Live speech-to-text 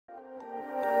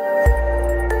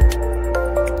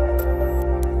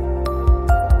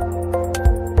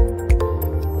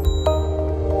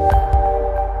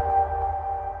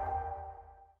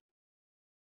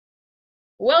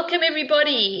Welcome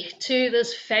everybody to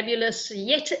this fabulous,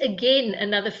 yet again,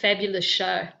 another fabulous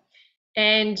show.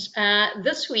 And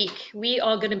this week we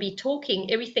are going to be talking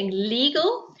everything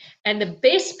legal. And the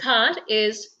best part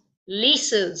is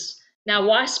leases. Now,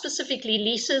 why specifically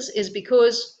leases is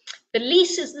because the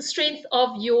lease is the strength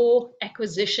of your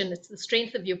acquisition. It's the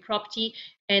strength of your property.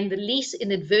 And the lease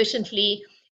inadvertently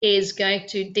is going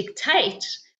to dictate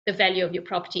the value of your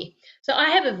property. So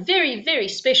I have a very, very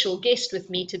special guest with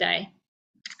me today.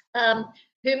 Whom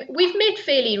we've met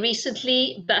fairly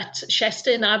recently, but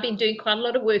Shasta and I have been doing quite a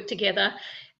lot of work together.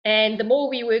 And the more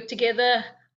we work together,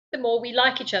 the more we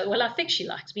like each other. Well, I think she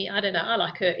likes me. I don't know. I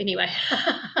like her anyway.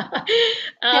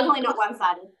 Definitely not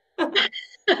one-sided.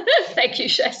 Thank you,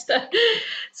 Shasta.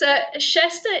 So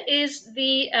Shasta is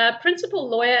the principal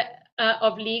lawyer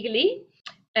of Legally.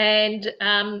 And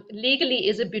Legally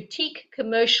is a boutique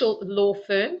commercial law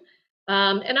firm.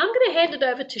 And I'm going to hand it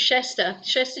over to Shasta.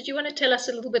 Shasta, do you want to tell us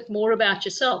a little bit more about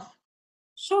yourself?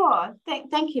 Sure.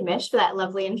 Thank you, Mish, for that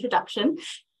lovely introduction.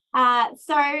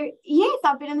 So, yes,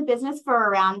 I've been in the business for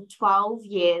around 12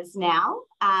 years now.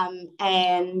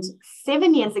 And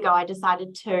 7 years ago, I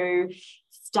decided to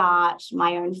start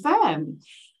my own firm.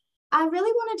 I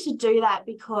really wanted to do that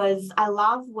because I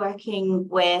love working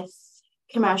with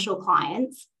commercial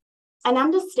clients and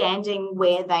understanding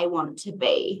where they want to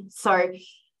be. So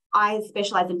I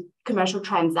specialize in commercial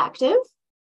transactive.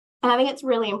 And I think it's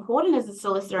really important as a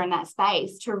solicitor in that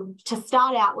space to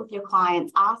start out with your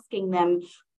clients, asking them,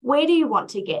 where do you want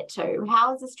to get to?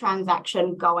 How is this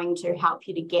transaction going to help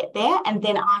you to get there? And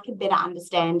then I can better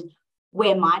understand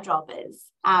where my job is,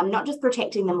 not just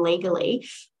protecting them legally,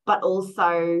 but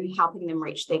also helping them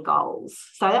reach their goals.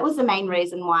 So that was the main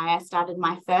reason why I started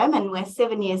my firm, and we're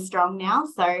 7 years strong now.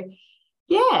 So,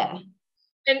 yeah.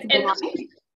 And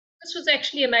this was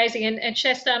actually amazing. And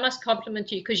Shasta, I must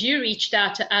compliment you because you reached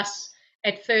out to us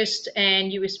at first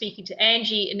and you were speaking to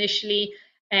Angie initially.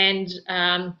 And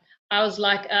I was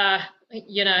like,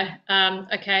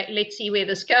 okay, let's see where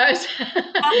this goes.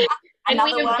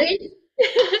 Another one.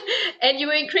 And you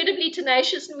were incredibly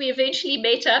tenacious and we eventually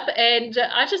met up. And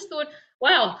I just thought,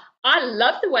 wow, I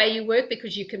love the way you work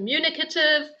because you're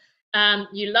communicative.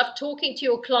 You love talking to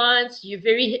your clients. You're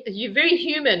very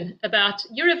human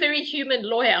you're a very human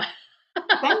lawyer.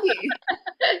 Thank you.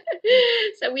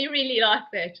 So we really like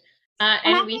that.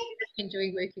 And we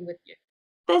enjoy working with you.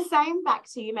 The same back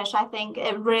to you, Mish. I think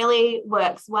it really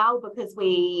works well because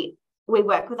we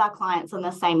work with our clients on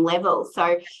the same level.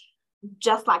 So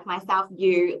just like myself,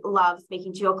 you love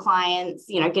speaking to your clients,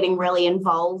 getting really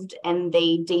involved in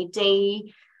the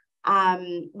DD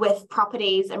with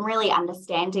properties and really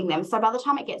understanding them. So by the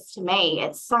time it gets to me,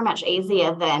 it's so much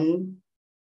easier than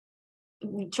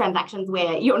transactions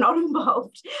where you're not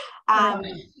involved,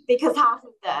 because half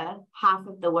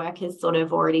of the work is sort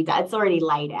of already done. It's already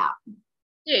laid out.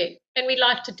 Yeah, and we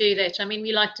like to do that. I mean,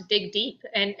 we like to dig deep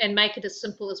and make it as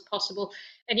simple as possible.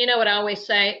 And you know what I always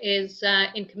say is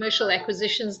in commercial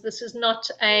acquisitions, this is not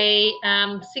a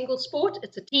single sport,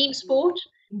 it's a team sport.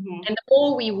 Mm-hmm. And the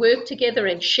more we work together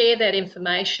and share that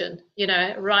information,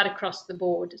 right across the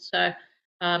board. So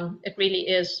it really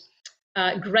is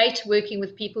great working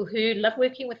with people who love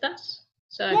working with us.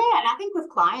 So yeah, and I think with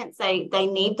clients, they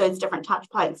need those different touch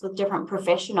points with different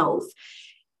professionals.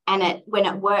 And when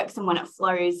it works and when it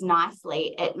flows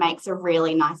nicely, it makes a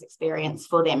really nice experience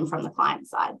for them from the client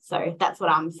side. So that's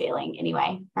what I'm feeling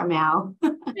anyway from our.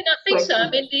 And I think so. I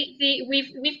mean,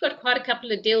 we've got quite a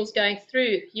couple of deals going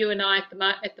through, you and I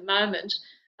at the moment,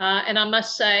 and I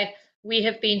must say we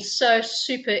have been so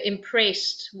super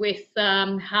impressed with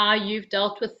how you've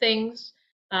dealt with things,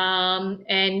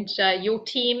 and your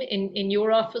team in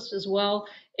your office as well.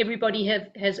 Everybody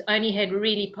has only had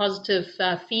really positive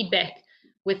feedback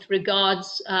with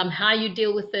regards how you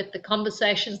deal with it, the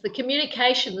conversations, the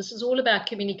communication. This is all about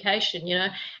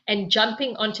communication, and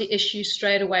jumping onto issues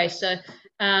straight away. So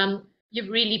you've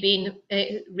really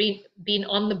been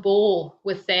on the ball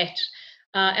with that.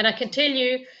 And I can tell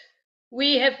you,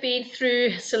 we have been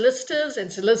through solicitors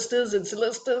and solicitors and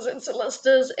solicitors and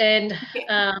solicitors, and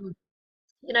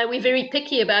we're very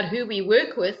picky about who we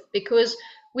work with because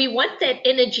we want that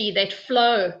energy, that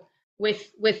flow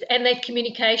with and that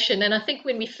communication. And I think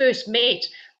when we first met,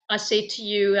 I said to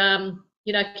you,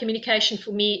 communication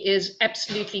for me is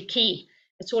absolutely key.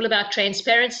 It's all about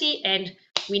transparency and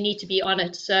we need to be on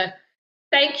it. So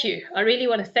thank you. I really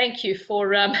want to thank you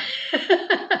for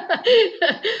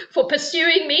for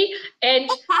pursuing me and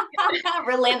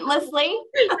relentlessly.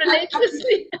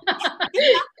 Relentlessly.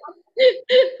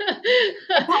 It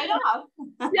paid off.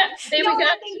 Yeah, there we go.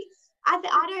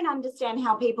 I don't understand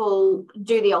how people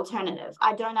do the alternative.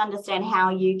 I don't understand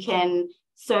how you can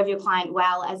serve your client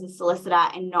well as a solicitor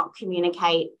and not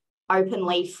communicate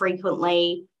openly,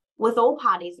 frequently with all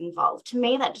parties involved. To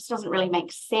me, that just doesn't really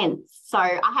make sense. So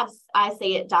I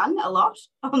see it done a lot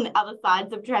on the other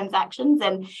sides of transactions,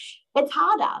 and it's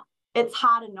harder. It's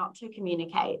harder not to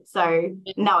communicate. So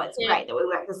no, it's great that we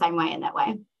work the same way in that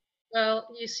way. Well,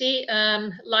 you see,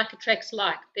 like attracts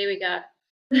like. There we go.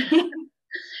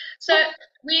 So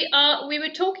we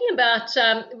were talking about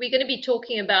we're going to be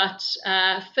talking about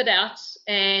fit outs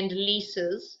and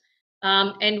leases,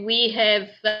 and we have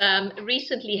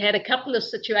recently had a couple of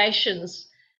situations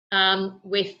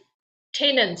with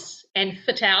tenants and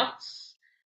fit outs,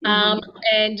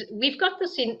 and we've got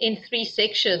this in three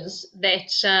sections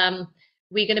that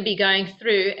we're going to be going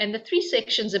through, and the three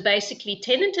sections are basically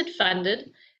tenanted funded,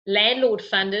 landlord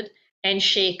funded, and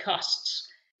share costs.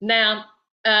 Now.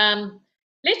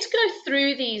 Let's go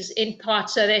through these in part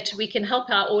so that we can help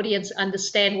our audience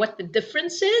understand what the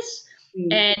difference is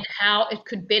and how it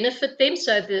could benefit them.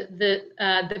 So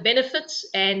the benefits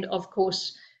and, of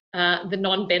course, the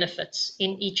non-benefits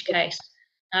in each case.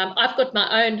 I've got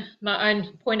my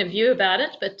own point of view about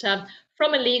it, but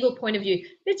from a legal point of view,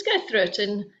 let's go through it.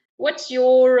 And what's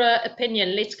your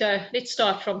opinion? Let's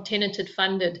start from tenanted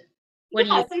funded. What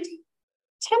do you? So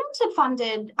tenanted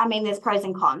funded, I mean, there's pros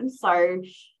and cons. So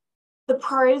the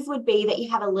pros would be that you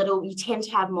tend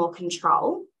to have more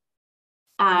control.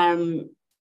 And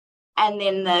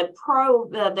then the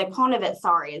con of it,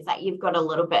 is that you've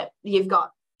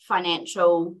got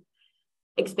financial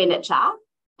expenditure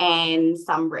and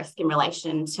some risk in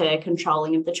relation to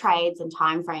controlling of the trades and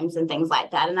timeframes and things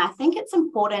like that. And I think it's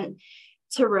important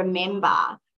to remember,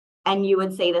 and you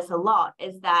would see this a lot,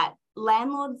 is that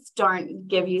landlords don't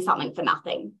give you something for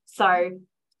nothing. So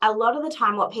a lot of the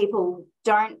time what people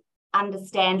don't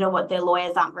understand, or what their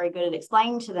lawyers aren't very good at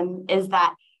explaining to them, is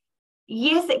that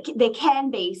yes, there can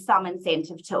be some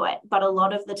incentive to it, but a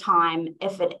lot of the time,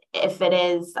 if it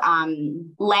is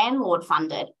landlord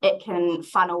funded, it can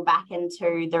funnel back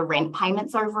into the rent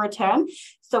payments over a term.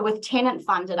 So with tenant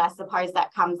funded, I suppose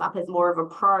that comes up as more of a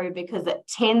pro, because it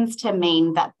tends to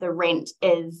mean that the rent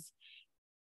is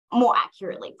more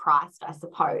accurately priced, I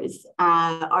suppose,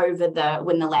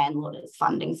 when the landlord is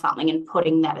funding something and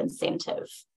putting that incentive.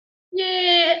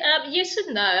 Yeah, yes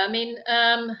and no. I mean,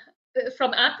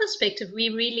 from our perspective, we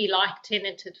really like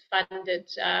tenanted funded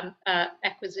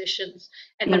acquisitions.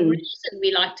 And the reason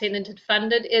we like tenanted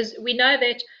funded is we know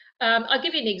that, I'll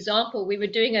give you an example. We were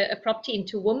doing a property in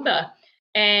Toowoomba,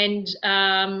 and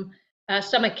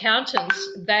some accountants,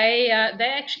 they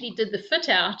actually did the fit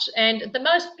out, and the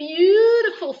most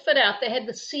beautiful fit out. They had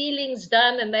the ceilings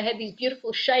done, and they had these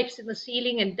beautiful shapes in the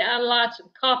ceiling and downlights and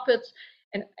carpets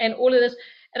and all of this.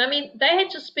 And I mean, they had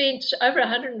just spent over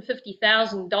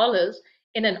 $150,000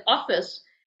 in an office,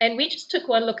 and we just took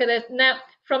one look at it. Now,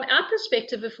 from our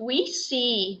perspective, if we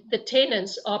see the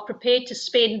tenants are prepared to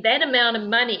spend that amount of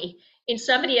money in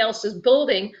somebody else's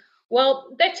building,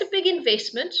 well, that's a big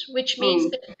investment, which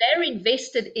means that they're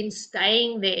invested in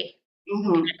staying there.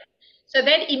 Okay? So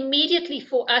that immediately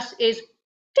for us is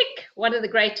tick, one of the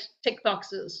great tick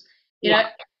boxes. You know,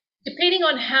 depending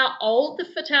on how old the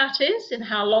fit out is and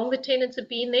how long the tenants have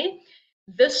been there.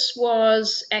 This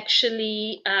was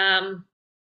actually,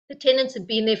 the tenants had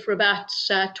been there for about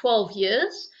 12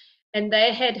 years, and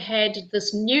they had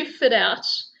this new fit out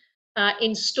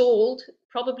installed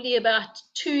probably about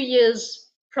 2 years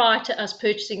prior to us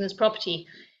purchasing this property.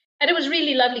 And it was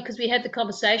really lovely because we had the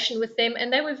conversation with them,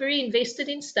 and they were very invested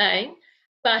in staying,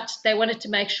 but they wanted to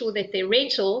make sure that their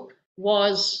rental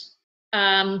was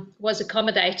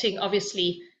accommodating,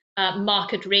 obviously,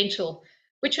 market rental,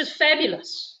 which was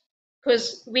fabulous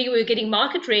because we were getting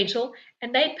market rental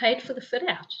and they paid for the fit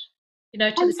out, to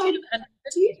the tune of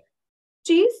 150.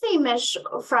 Do you see, Mish,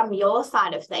 from your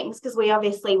side of things, because we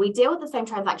deal with the same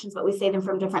transactions, but we see them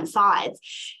from different sides.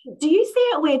 Do you see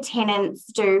it where tenants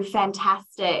do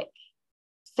fantastic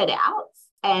fit outs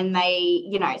and they,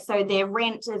 so their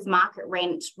rent is market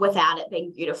rent without it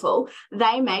being beautiful.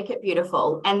 They make it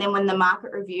beautiful. And then when the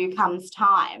market review comes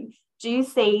time, do you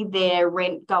see their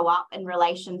rent go up in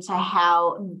relation to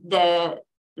how the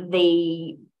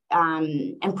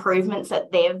improvements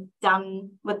that they've done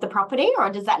with the property, or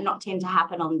does that not tend to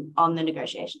happen on the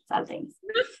negotiation side of things?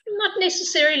 Not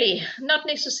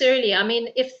necessarily. I mean,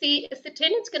 if the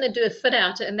tenant's going to do a fit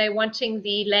out and they're wanting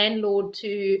the landlord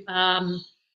to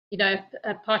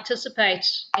participate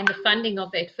in the funding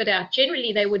of that fit out,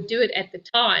 generally they would do it at the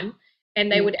time and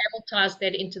they would advertise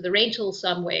that into the rental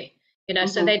somewhere,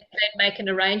 so they'd make an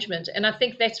arrangement. And I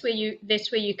think that's where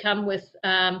you come with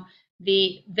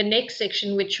the next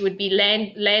section, which would be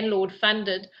landlord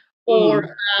funded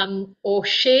or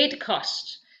shared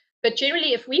cost. But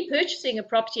generally, if we're purchasing a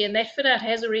property and that fit out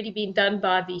has already been done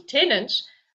by the tenant,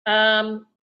 and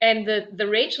the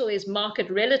rental is market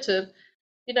relative,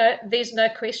 there's no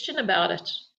question about it.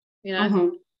 Mm-hmm.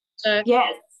 So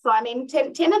yes. So I mean,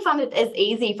 tenant funded is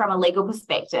easy from a legal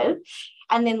perspective,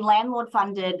 and then landlord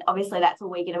funded, obviously that's where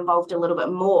we get involved a little bit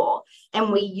more,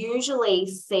 and we usually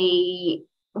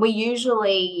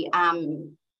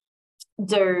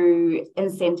do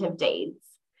incentive deeds.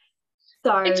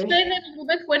 So explain that a little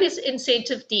bit. What is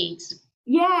incentive deeds?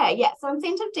 yeah. So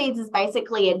incentive deeds is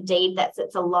basically a deed that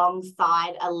sits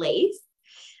alongside a lease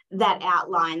that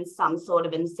outlines some sort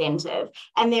of incentive.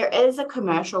 And there is a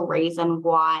commercial reason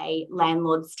why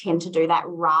landlords tend to do that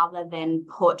rather than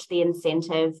put the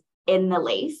incentive in the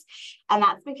lease. And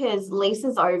that's because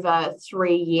leases over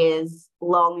 3 years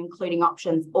long, including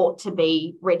options, ought to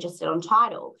be registered on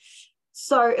title.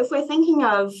 So if we're thinking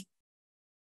of,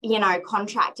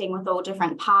 contracting with all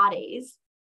different parties,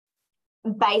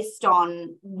 based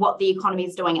on what the economy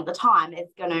is doing at the time, is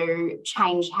going to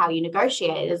change how you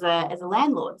negotiate as a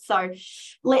landlord. So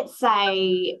let's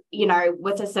say,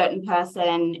 with a certain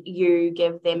person, you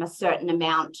give them a certain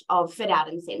amount of fit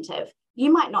out incentive.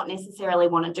 You might not necessarily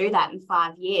want to do that in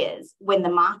 5 years when the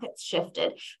market's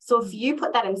shifted. So if you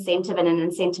put that incentive in an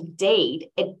incentive deed,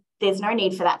 there's no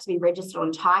need for that to be registered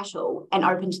on title and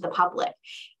open to the public.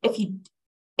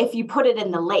 If you put it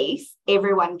in the lease,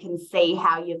 everyone can see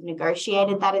how you've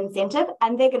negotiated that incentive,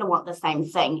 and they're going to want the same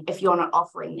thing if you're not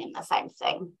offering them the same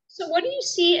thing. So what do you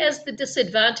see as the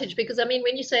disadvantage? Because, I mean,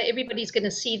 when you say everybody's going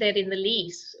to see that in the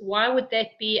lease, why would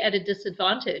that be at a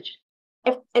disadvantage?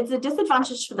 If it's a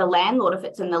disadvantage for the landlord if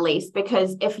it's in the lease,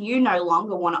 because if you no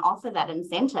longer want to offer that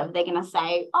incentive, they're going to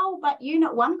say, oh, but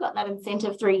unit one got that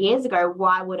incentive 3 years ago.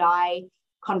 Why would I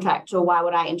contract, or why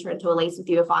would I enter into a lease with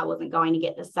you if I wasn't going to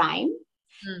get the same?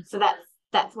 So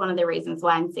that's one of the reasons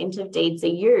why incentive deeds are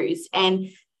used.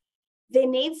 And there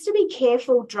needs to be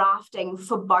careful drafting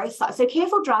for both sides. So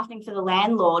careful drafting for the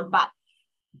landlord, but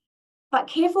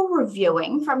careful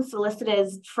reviewing from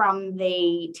solicitors from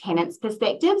the tenant's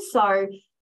perspective. So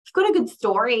I've got a good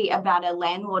story about a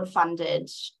landlord funded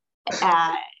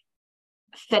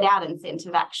fit out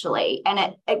incentive, actually.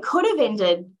 And it could have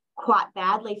ended quite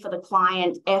badly for the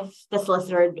client if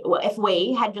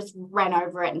we had just ran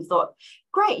over it and thought,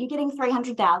 great, you're getting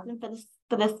 $300,000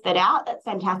 for this fit out. That's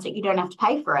fantastic. You don't have to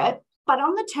pay for it. But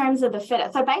on the terms of the fit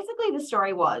out, so basically the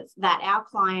story was that our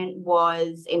client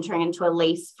was entering into a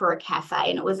lease for a cafe,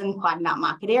 and it was in quite an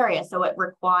upmarket area. So it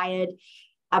required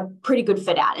a pretty good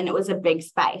fit out, and it was a big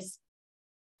space.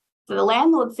 So the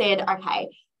landlord said, okay,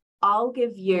 I'll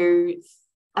give you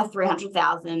a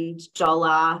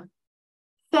 $300,000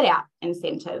 fit out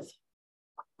incentive.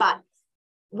 But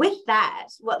with that,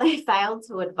 what they failed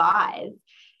to advise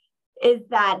is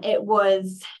that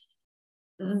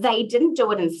they didn't do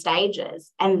it in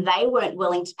stages, and they weren't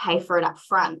willing to pay for it up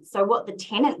front. So what the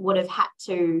tenant would have had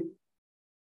to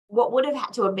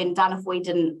have been done if we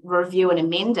didn't review and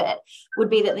amend it would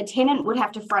be that the tenant would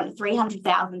have to front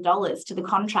 $300,000 to the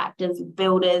contractors,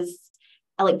 builders,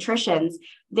 electricians,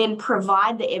 then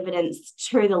provide the evidence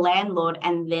to the landlord,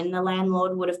 and then the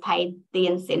landlord would have paid the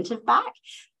incentive back.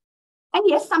 And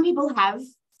yes, some people have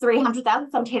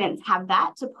 $300,000, some tenants have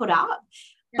that to put up.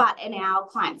 But in our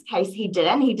client's case, he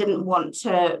didn't want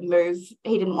to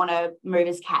move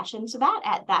his cash into that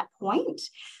at that point.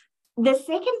 The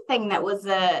second thing that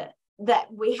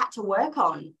we had to work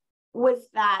on was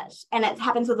that, and it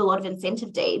happens with a lot of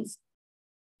incentive deeds,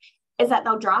 is that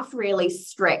they'll draft really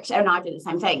strict, and I do the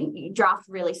same thing, you draft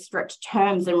really strict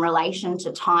terms in relation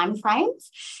to timeframes.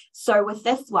 So with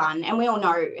this one, and we all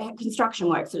know construction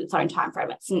works at its own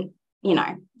timeframe. It's,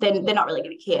 they're not really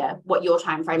going to care what your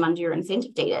timeframe under your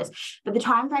incentive deed is. But the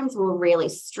timeframes were really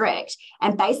strict,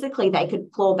 and basically they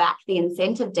could claw back the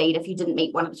incentive deed if you didn't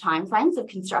meet one of the timeframes of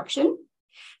construction.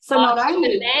 So not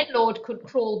only the landlord could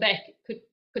claw back the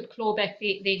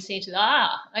incentive.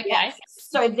 Okay. Yes.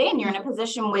 So then you're in a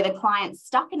position where the client's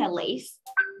stuck in a lease,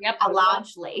 a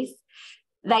large lease.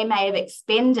 They may have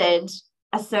expended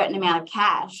a certain amount of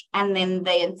cash, and then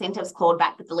the incentive's clawed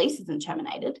back, but the lease isn't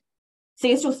terminated. So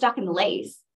you're still stuck in the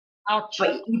lease. Ouch.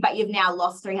 But you've now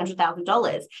lost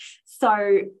 $300,000.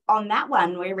 So on that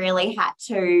one, we really had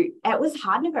to, it was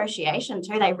hard negotiation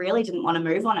too. They really didn't want to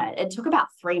move on it. It took about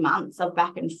 3 months of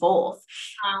back and forth.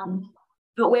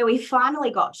 But where we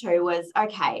finally got to was,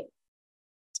 okay,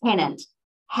 tenant,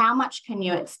 how much can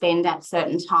you expend at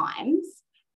certain times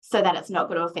so that it's not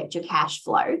going to affect your cash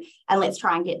flow? And let's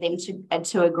try and get them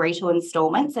to agree to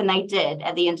installments. And they did.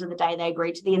 At the end of the day, they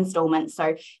agreed to the installments.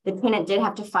 So the tenant did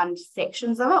have to fund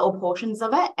sections of it or portions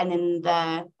of it, and then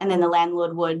the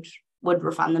landlord would would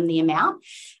refund them the amount.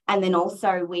 And then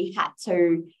also we had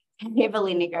to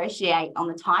heavily negotiate on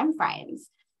the timeframes.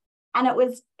 And it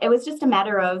was just a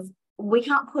matter of, we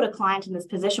can't put a client in this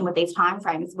position with these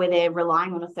timeframes where they're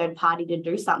relying on a third party to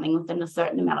do something within a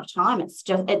certain amount of time. It's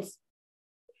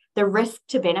the risk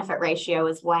to benefit ratio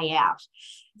is way out.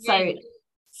 Yeah.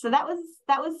 So that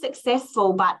was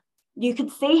successful, but you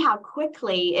could see how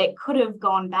quickly it could have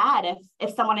gone bad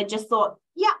if someone had just thought,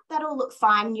 yeah, that all looks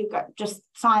fine, you go, just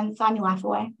sign your life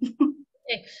away.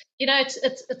 Yeah.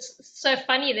 It's so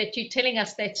funny that you're telling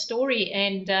us that story,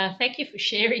 and thank you for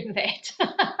sharing that.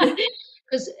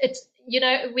 Because it's,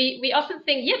 we often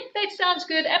think, yep, that sounds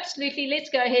good, absolutely, let's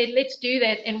go ahead, let's do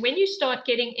that. And when you start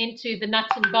getting into the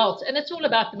nuts and bolts, and it's all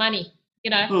about the money,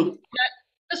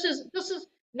 this is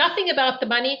nothing about the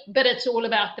money, but it's all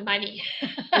about the money.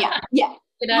 Yeah,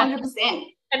 100%.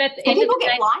 And at the and end people of the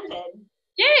get day, blinded.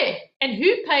 yeah, and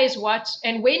who pays what,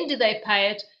 and when do they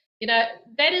pay it?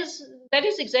 That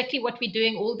is exactly what we're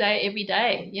doing all day, every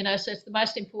day. So it's the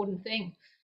most important thing.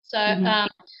 So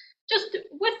just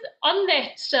with on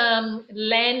that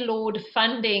landlord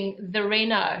funding the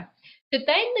reno, did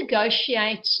they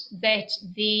negotiate that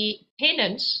the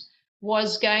tenant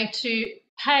was going to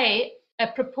pay a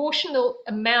proportional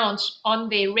amount on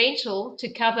their rental to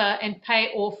cover and pay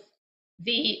off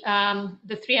the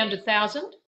 300,000?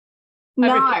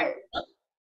 No,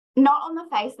 not on the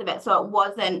face of it. So it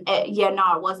wasn't,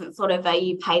 it wasn't sort of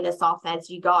you pay this off as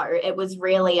you go. It was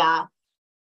really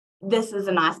this is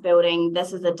a nice building,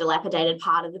 this is a dilapidated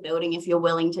part of the building, if you're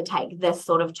willing to take this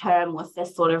sort of term with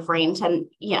this sort of rent. And,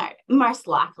 most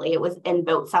likely it was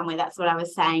inbuilt somewhere. That's what I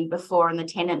was saying before. And the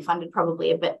tenant funded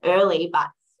probably a bit early, but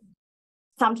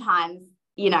sometimes,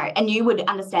 and you would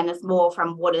understand this more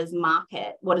from what is the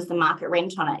market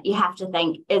rent on it. You have to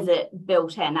think, is it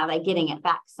built in? Are they getting it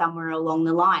back somewhere along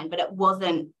the line? But it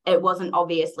wasn't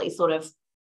obviously sort of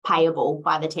payable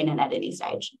by the tenant at any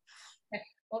stage.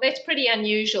 Well, that's pretty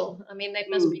unusual. I mean, that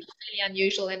must be really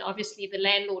unusual. And obviously the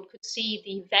landlord could see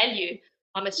the value,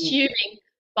 I'm assuming,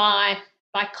 by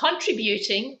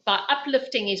contributing, by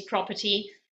uplifting his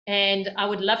property. And I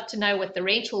would love to know what the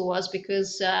rental was,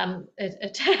 because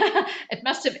it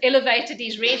must have elevated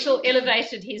his rental,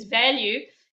 elevated his value,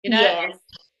 Yes.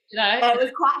 It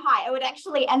was quite high. It would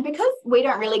actually, and because we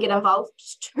don't really get involved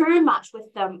too much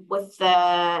with the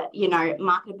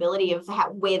marketability of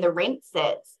where the rent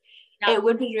sits, it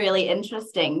would be really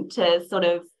interesting to sort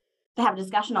of have a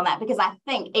discussion on that, because I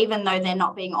think even though they're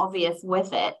not being obvious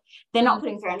with it, they're not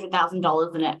putting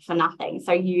 $300,000 in it for nothing.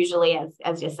 So usually,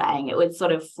 as you're saying, it would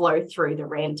sort of flow through the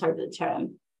rent over the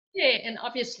term. Yeah, and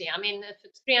obviously, I mean, if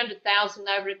it's 300,000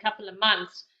 over a couple of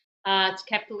months, it's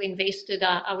capital invested.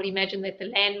 I would imagine that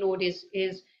the landlord is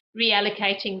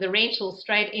reallocating the rental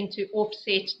straight into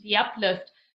offset the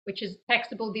uplift, which is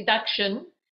taxable deduction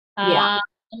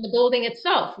on the building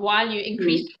itself. While you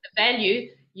increase the value,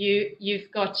 you've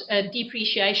got a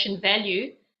depreciation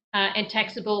value and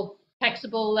taxable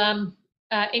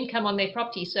income on their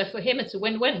property. So for him, it's a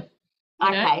win-win.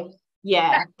 Okay.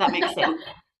 Yeah, that makes sense.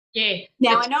 Yeah.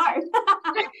 Now I know.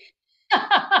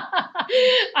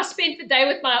 I spent the day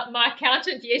with my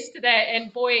accountant yesterday,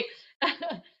 and boy,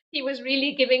 he was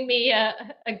really giving me a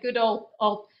good old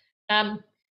head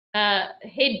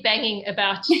banging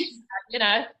about,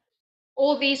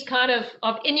 all these kind of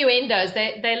innuendos.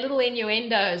 They're little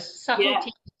innuendos,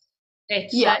 subtleties that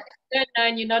if you don't know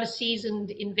and you're not a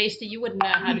seasoned investor, you wouldn't know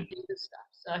how to do this stuff.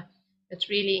 So it's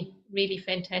really, really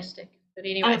fantastic. But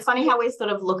anyway. And it's funny how we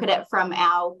sort of look at it from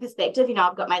our perspective.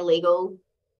 I've got my legal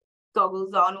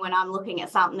goggles on when I'm looking at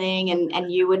something,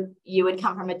 and you would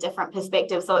come from a different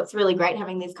perspective. So it's really great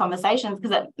having these conversations,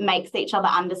 because it makes each other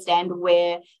understand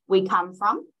where we come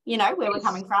from, where we're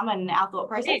coming from and our thought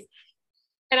process.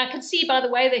 And I can see by the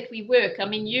way that we work. I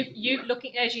mean, you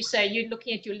looking, as you say, you're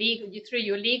looking at through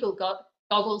your legal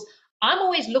goggles. I'm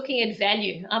always looking at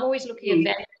value. I'm always looking at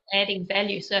value, adding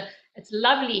value. So it's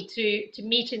lovely to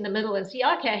meet in the middle and see,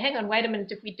 okay, hang on, wait a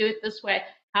minute. If we do it this way,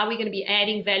 how are we going to be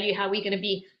adding value? How are we going to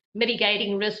be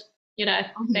mitigating risk?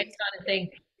 That kind of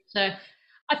thing. So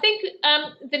I think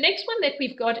the next one that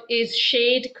we've got is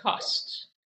shared cost,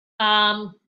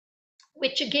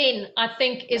 which again, I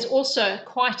think is also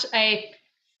quite a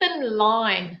thin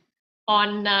line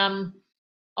on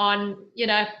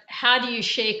how do you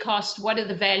share cost, what are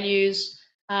the values,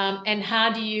 and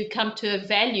how do you come to a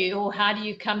value, or how do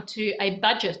you come to a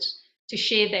budget to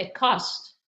share that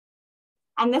cost.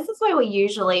 And this is where we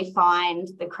usually find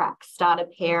the cracks start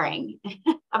appearing.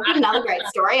 I've got another great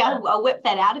story. I'll whip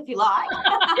that out if you like.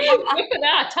 Whip it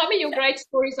out. Tell me your great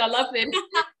stories. I love them.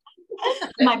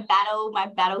 my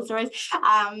battle stories.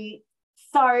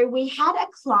 So we had a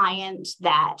client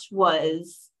that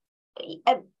was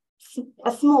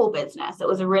a small business. It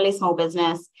was a really small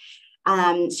business.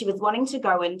 She was wanting to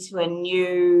go into a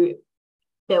new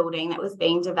building that was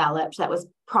being developed that was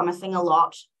promising a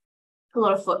lot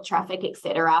of foot traffic,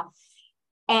 etc.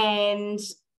 And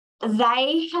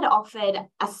they had offered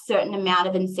a certain amount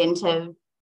of incentive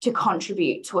to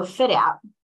contribute to a fit out.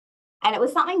 And it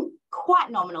was something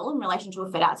quite nominal in relation to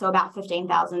a fit out, so about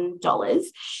 $15,000.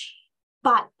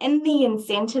 But in the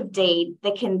incentive deed,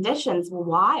 the conditions were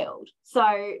wild.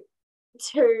 So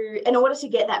in order to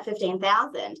get that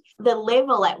 15,000, the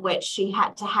level at which she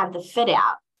had to have the fit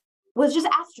out was just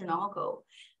astronomical,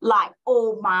 like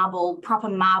all marble, proper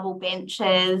marble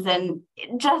benches, and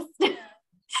just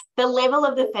the level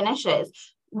of the finishes.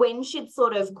 When she'd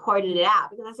sort of quoted it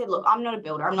out, because I said, look, I'm not a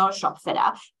builder, I'm not a shop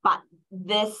fitter, but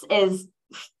this is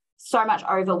so much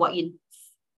over what you'd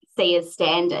see as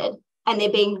standard, and they're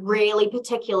being really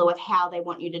particular with how they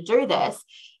want you to do this.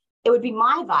 It would be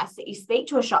my advice that you speak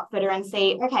to a shop fitter and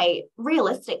see, okay,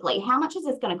 realistically, how much is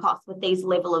this going to cost with these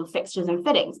level of fixtures and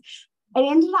fittings? It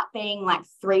ended up being like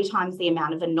 3 times the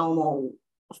amount of a normal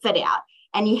fit out.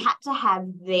 And you had to have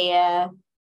their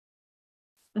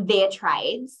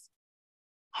trades,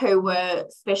 who were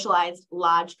specialized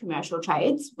large commercial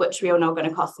trades, which we all know are going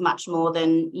to cost much more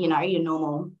than, your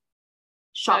normal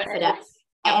shop fitter,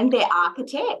 and their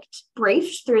architect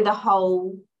briefed through the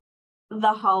whole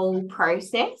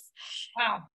process.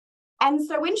 Wow. And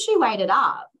so when she weighed it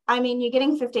up, I mean, you're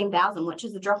getting 15,000, which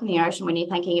is a drop in the ocean when you're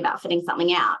thinking about fitting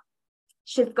something out.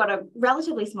 She's got a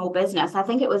relatively small business. I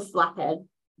think it was like a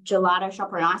gelato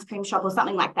shop or an ice cream shop or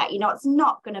something like that. It's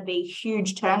not going to be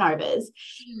huge turnovers.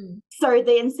 So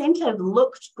the incentive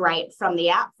looked great from the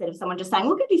outset of someone just saying,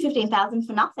 we'll give you 15,000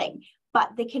 for nothing.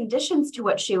 But the conditions to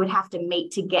which she would have to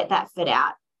meet to get that fit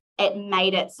out, it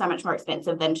made it so much more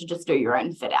expensive than to just do your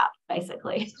own fit out,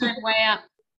 basically.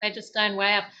 They just don't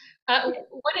weigh up.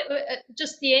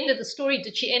 Just the end of the story,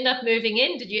 did she end up moving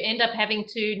in? Did you end up having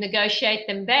to negotiate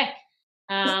them back?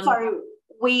 So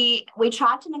we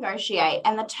tried to negotiate,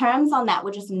 and the terms on that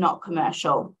were just not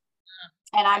commercial.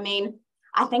 And I mean,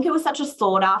 I think it was such a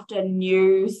sought after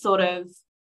new sort of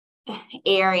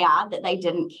area that they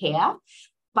didn't care.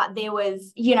 But there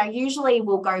was, usually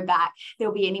we'll go back,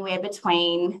 there'll be anywhere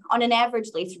between, on an average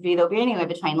lease review, there'll be anywhere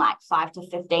between like 5 to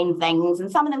 15 things. And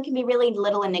some of them can be really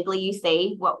little and niggly, you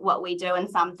see what we do, and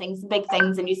some things, big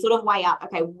things, and you sort of weigh up,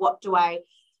 okay, what do I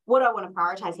want to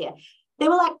prioritize here? There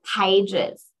were like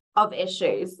pages of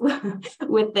issues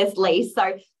with this lease.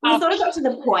 So we sort of got to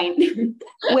the point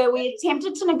where we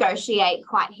attempted to negotiate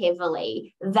quite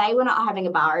heavily. They were not having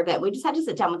a bar of it. We just had to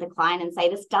sit down with the client and say,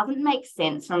 this doesn't make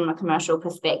sense from a commercial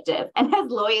perspective. And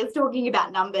as lawyers talking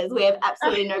about numbers, we have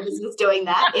absolutely no business doing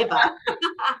that ever.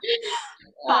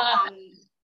 But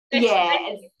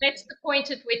that's the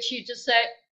point at which you just say,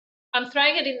 I'm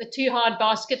throwing it in the too hard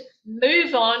basket,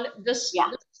 move on. This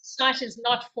site is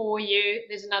not for you.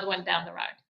 There's another one down the road.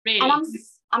 Really. And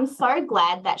I'm so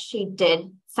glad that she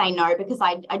did say no, because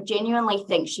I genuinely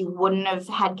think she wouldn't have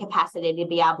had capacity to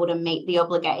be able to meet the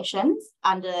obligations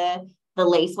under the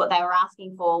lease. What they were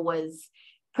asking for was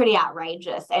pretty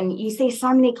outrageous. And you see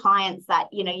so many clients that,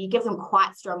 you give them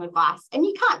quite strong advice, and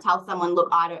you can't tell someone,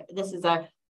 look, this is a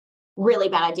really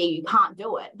bad idea, you can't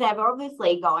do it. They're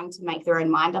obviously going to make their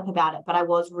own mind up about it. But I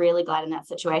was really glad in that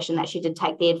situation that she did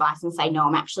take the advice and say, no,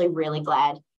 I'm actually really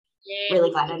glad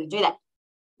I didn't do that.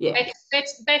 Yeah,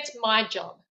 that's my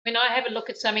job. When I have a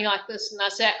look at something like this and I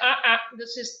say,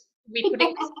 we put it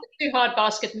in the too hard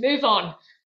basket, move on.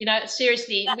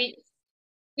 Seriously,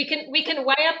 we can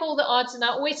weigh up all the odds, and I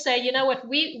always say, you know what,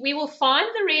 we will find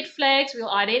the red flags,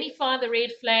 we'll identify the red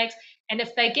flags, and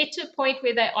if they get to a point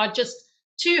where they are just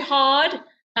too hard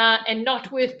and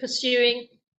not worth pursuing,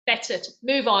 that's it.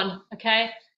 Move on, okay?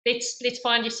 Let's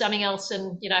find you something else,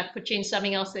 and put you in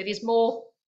something else that is more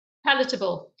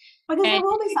palatable. Because there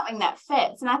will be something that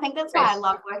fits. And I think that's why I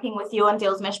love working with you on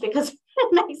Deals, Mish, because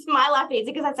it makes my life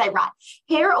easy, because I say, right,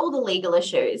 here are all the legal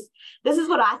issues. This is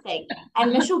what I think.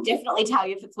 And Mish will definitely tell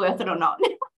you if it's worth it or not.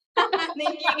 And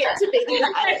then you get to be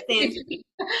the guy that says,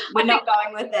 we're not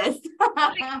going with this.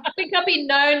 I think I've been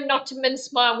known not to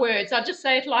mince my words. I'll just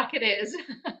say it like it is.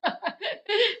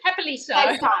 Happily so.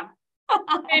 Next time.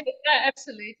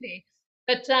 Absolutely.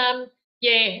 But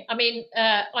I mean,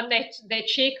 on that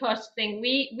share cost thing,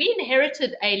 we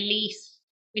inherited a lease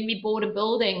when we bought a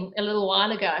building a little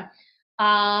while ago.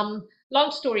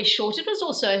 Long story short, it was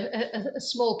also a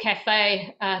small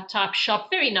cafe type shop,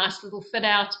 very nice little fit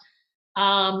out.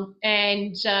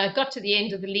 And got to the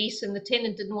end of the lease, and the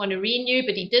tenant didn't want to renew,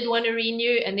 but he did want to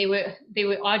renew, and there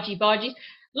were argy-bargy.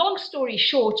 long story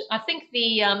short, I think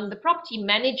the property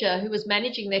manager who was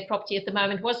managing that property at the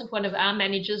moment wasn't one of our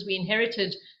managers. We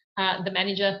inherited the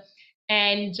manager,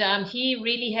 and he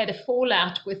really had a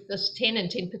fallout with this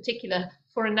tenant in particular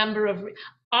for a number of.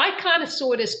 I kind of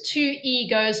saw it as two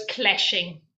egos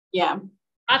clashing. Yeah.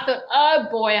 I thought, oh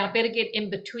boy, I better get in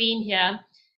between here,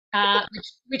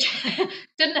 which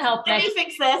didn't help Let that. me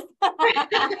fix this.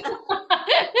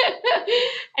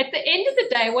 At the end of the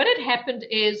day, what had happened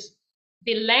is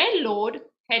the landlord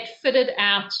had fitted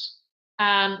out,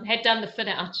 had done the fit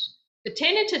out. The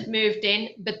tenant had moved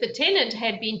in, but the tenant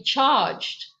had been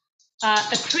charged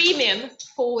a premium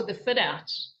for the fit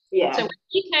out. Yeah. So when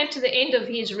he came to the end of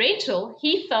his rental,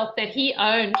 he felt that he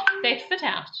owned that fit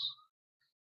out.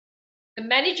 The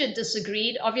manager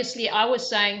disagreed. Obviously, I was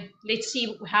saying, let's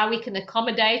see how we can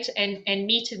accommodate and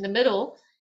meet in the middle.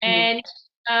 And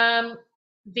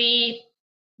the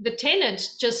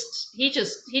tenant just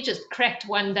cracked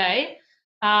one day,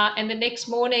 and the next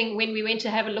morning when we went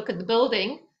to have a look at the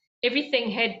building,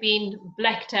 everything had been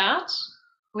blacked out.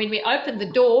 When we opened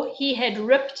the door, he had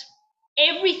ripped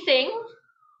everything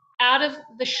out of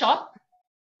the shop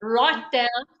right down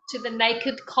to the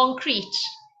naked concrete.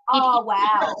 Oh,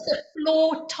 wow. Ripped the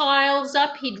floor tiles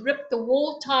up, he'd ripped the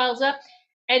wall tiles up.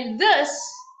 And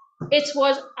this,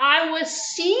 I was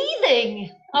seething.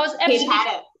 I was absolutely. He'd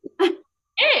had it.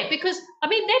 Yeah, because, I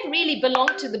mean, that really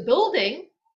belonged to the building.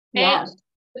 Yeah. And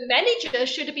the manager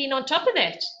should have been on top of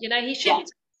that. You know, he should have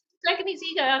taken his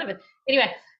ego out of it.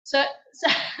 Anyway, so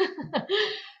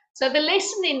so the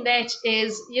lesson in that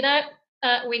is, you know,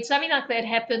 when something like that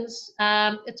happens,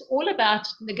 it's all about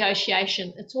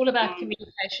negotiation. It's all about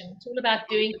communication. It's all about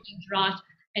doing things right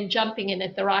and jumping in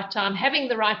at the right time, having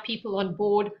the right people on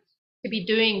board to be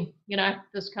doing, you know,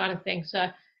 this kind of thing. So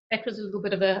that was a little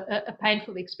bit of a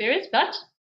painful experience, but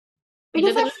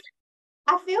because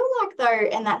I feel like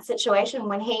though in that situation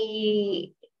when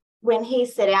he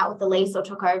set out with the lease or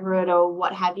took over it or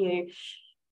what have you,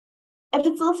 if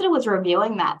the solicitor was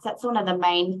reviewing that, that's one of the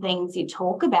main things you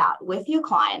talk about with your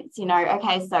clients, you know,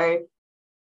 okay, so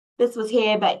this was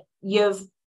here, but you've,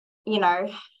 you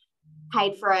know,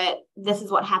 paid for it. This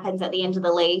is what happens at the end of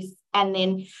the lease. And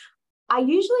then I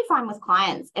usually find with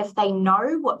clients, if they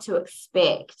know what to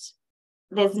expect,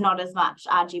 there's not as much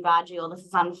argy-bargy or this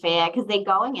is unfair because they're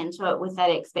going into it with that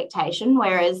expectation.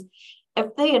 Whereas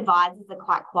if the advisors are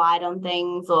quite quiet on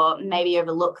things or maybe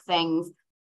overlook things,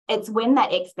 it's when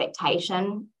that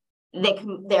expectation,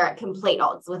 they're at complete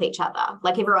odds with each other.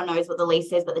 Like everyone knows what the lease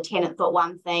says, but the tenant thought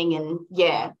one thing, and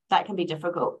yeah, that can be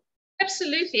difficult.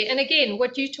 Absolutely. And again,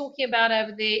 what you're talking about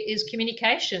over there is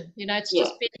communication. You know, it's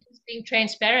just being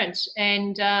transparent.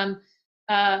 And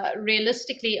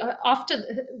realistically,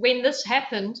 when this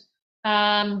happened,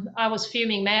 I was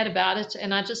fuming mad about it,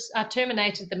 and I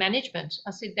terminated the management.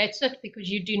 I said, that's it, because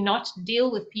you do not deal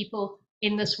with people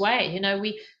in this way. You know,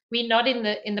 we're not in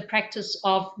the practice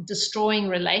of destroying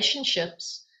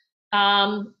relationships.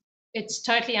 It's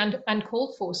totally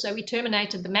uncalled for. So we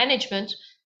terminated the management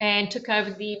and took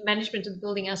over the management of the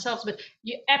building ourselves. But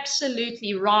you're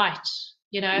absolutely right.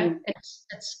 You know,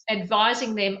 it's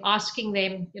advising them, asking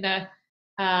them, you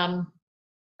know,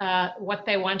 what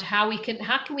they want, how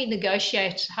can we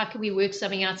negotiate, how can we work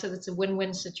something out so that it's a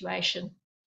win-win situation.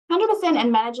 100%,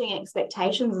 and managing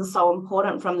expectations is so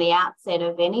important from the outset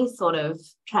of any sort of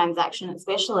transaction,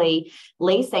 especially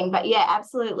leasing. But yeah,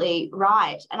 absolutely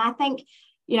right. And I think,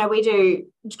 you know, we do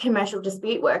commercial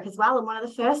dispute work as well. And one of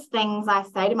the first things I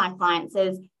say to my clients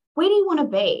is, where do you want to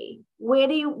be?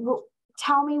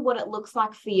 Tell me what it looks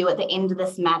like for you at the end of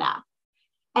this matter.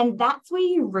 And that's where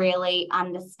you really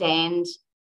understand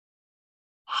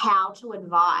how to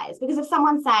advise. Because if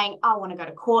someone's saying, I want to go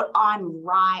to court, I'm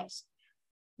right,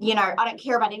 you know, I don't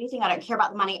care about anything, I don't care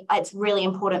about the money, it's really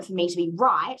important for me to be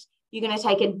right, you're going to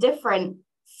take a different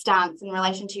stance in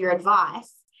relation to your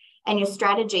advice and your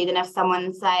strategy than if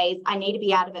someone says, I need to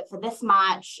be out of it for this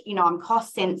much, you know, I'm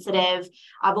cost sensitive,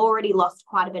 I've already lost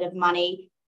quite a bit of money.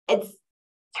 It's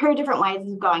two different ways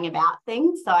of going about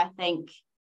things. So I think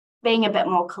being a bit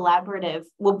more collaborative,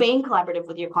 being collaborative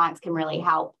with your clients can really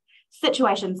help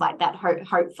situations like that,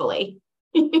 hopefully.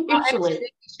 Absolutely,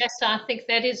 Shasta. I think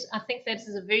that is a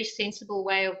very sensible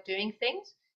way of doing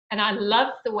things. And I love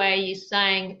the way you're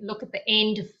saying, look at the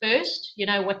end first, you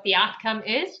know, what the outcome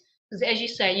is. Because as you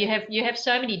say, you have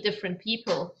so many different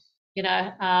people, you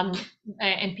know,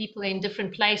 and people in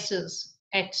different places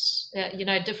at you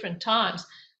know, different times.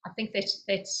 I think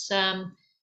that's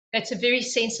a very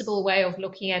sensible way of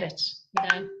looking at it, you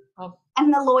know.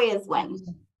 And the lawyers win,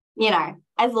 you know,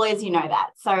 as lawyers, you know that.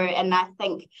 So, and I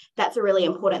think that's a really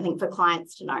important thing for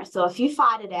clients to know. So if you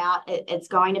fight it out, it's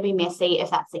going to be messy. If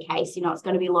that's the case, it's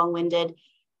going to be long-winded.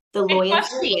 The lawyers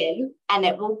will win, and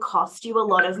it will cost you a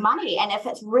lot of money. And if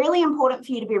it's really important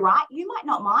for you to be right, you might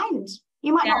not mind.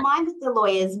 You might not mind if the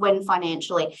lawyers win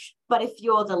financially. But if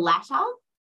you're the latter,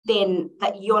 then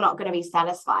that you're not going to be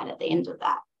satisfied at the end of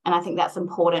that. And I think that's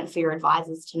important for your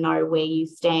advisors to know where you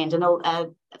stand. And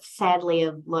sadly,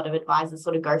 a lot of advisors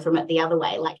sort of go from it the other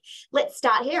way. Like, let's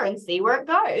start here and see where it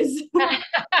goes.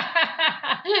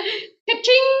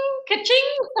 Ka-ching,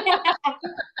 ka-ching. Yeah.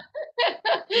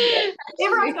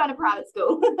 Everyone's going to private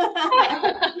school.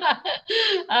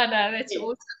 I know, that's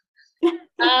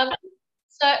awesome.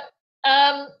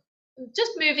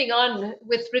 Just moving on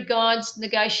with regards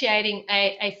negotiating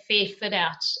a fair fit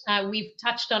out. We've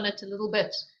touched on it a little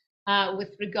bit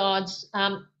with regards,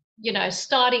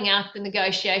 starting out the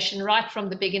negotiation right from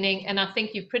the beginning. And I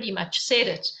think you've pretty much said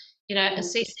it,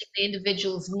 assessing the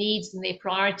individual's needs and their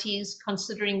priorities,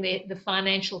 considering the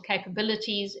financial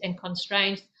capabilities and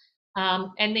constraints,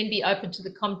 and then be open to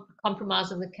the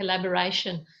compromise and the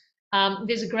collaboration.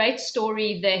 There's a great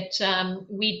story that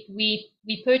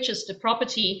we purchased a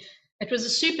property. It was a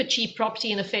super cheap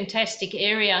property in a fantastic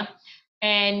area,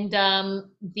 and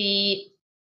the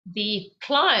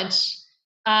client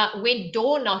went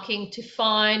door knocking to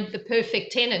find the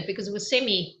perfect tenant because it was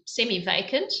semi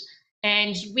vacant,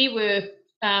 and we were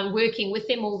working with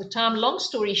them all the time. Long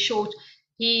story short,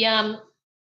 he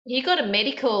got a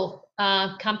medical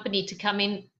company to come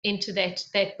into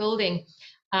that building,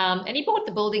 and he bought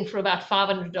the building for about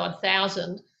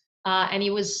 500,000. And he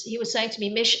was saying to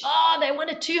me, Mish, they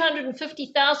wanted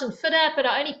 250,000 fit out, but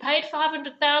I only paid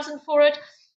 500,000 for it.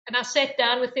 And I sat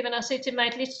down with him and I said to him,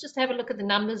 mate, let's just have a look at the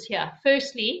numbers here.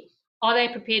 Firstly, are they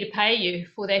prepared to pay you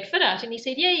for that fit out? And he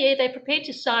said, yeah, they're prepared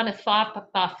to sign a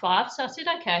 5x5. So I said,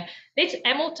 okay, let's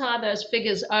amortize those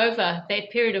figures over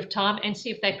that period of time and see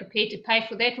if they're prepared to pay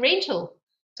for that rental.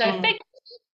 So effectively,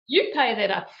 you pay that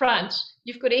up front.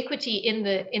 You've got equity in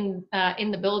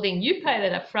the building. You pay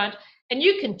that up front, and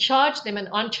you can charge them and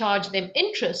uncharge them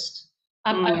interest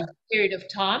over a period of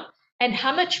time. And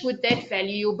how much would that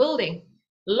value your building?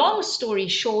 Long story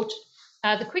short,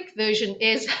 the quick version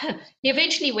is he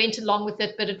eventually went along with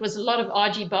it, but it was a lot of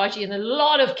argy-bargy and a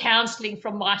lot of counseling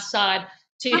from my side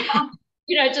to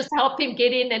just help him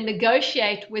get in and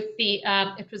negotiate with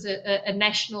it was a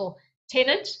national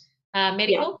tenant,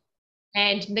 medical.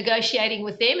 And negotiating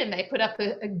with them, and they put up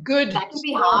a good, that can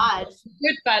be hard,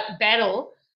 good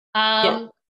battle.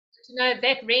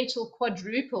 That rental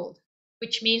quadrupled,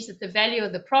 which means that the value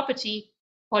of the property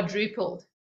quadrupled.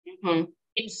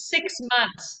 In 6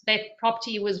 months, that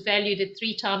property was valued at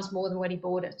 3 times more than what he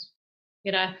bought it.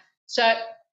 So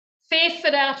fair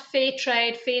fit out, fair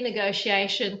trade, fair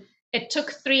negotiation. It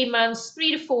took 3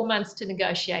 to 4 months to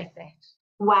negotiate that.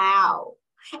 Wow.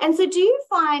 And so do you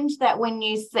find that when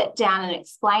you sit down and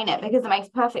explain it, because it makes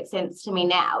perfect sense to me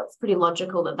now, it's pretty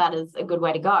logical that is a good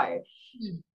way to go.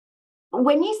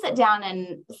 When you sit down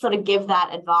and sort of give that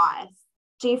advice,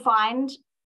 do you find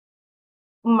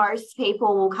most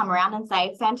people will come around and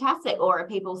say, fantastic, or are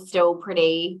people still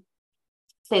pretty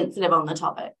sensitive on the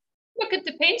topic? Look, it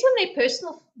depends on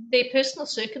their personal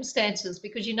circumstances,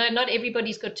 because, not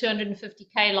everybody's got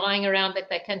 250K lying around that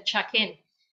they can chuck in.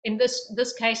 In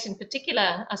this case in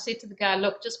particular, I said to the guy,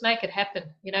 look, just make it happen.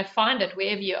 Find it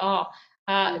wherever you are.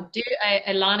 Do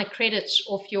a line of credit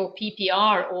off your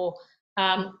PPR, or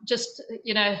just,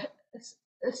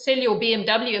 sell your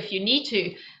BMW if you need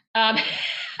to.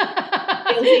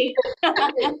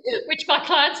 Which my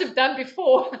clients have done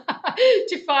before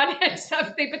to finance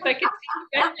something, but they can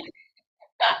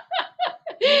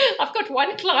I've got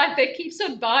one client that keeps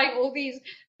on buying all these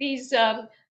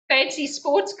fancy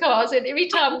sports cars, and every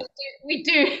time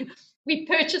we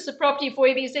purchase a property for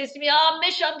him, he says to me,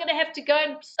 Mish, I'm going to have to go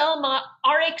and sell my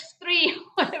RX3.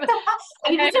 I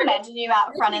can just imagine you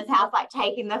out front of his house, like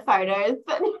taking the photos,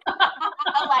 but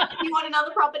like, if you want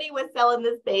another property, we're selling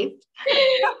this beast.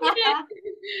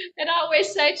 And I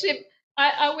always say to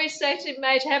him,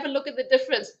 mate, have a look at the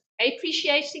difference.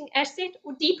 Appreciating asset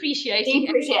or depreciating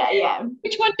asset? Yeah.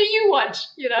 Which one do you want?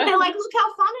 They're like, look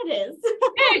how fun it is.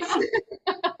 Yes.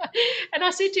 And I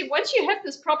said to him, once you have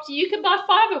this property, you can buy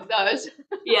 5 of those.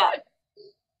 Yeah.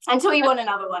 Until you want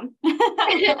another one.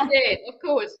 Yeah, of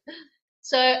course.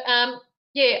 So,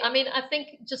 I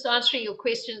think just answering your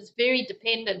question is very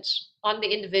dependent on the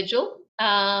individual.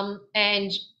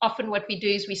 And often what we do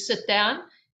is we sit down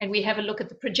and we have a look at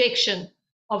the projection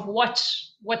of what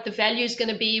the value is going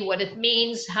to be, what it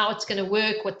means, how it's going to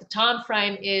work, what the time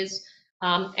frame is,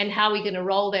 and how we're going to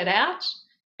roll that out.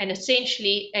 And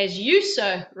essentially, as you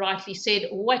so rightly said,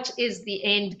 what is the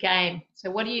end game?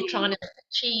 So what are you trying to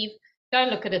achieve?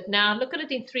 Don't look at it now. Look at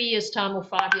it in 3 years' time or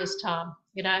 5 years' time,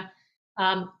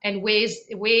 and where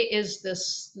is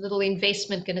this little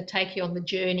investment going to take you on the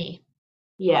journey?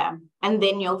 Yeah. And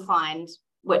then you'll find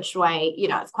which way,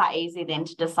 it's quite easy then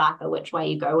to decipher which way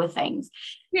you go with things.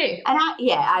 Yeah. And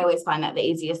I always find that the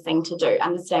easiest thing to do,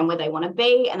 understand where they want to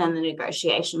be, and then the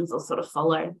negotiations will sort of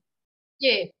follow.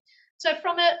 Yeah. So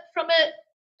from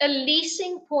a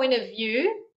leasing point of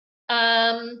view,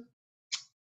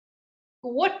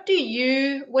 what do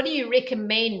you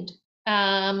recommend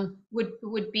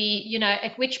would be,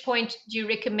 at which point do you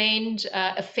recommend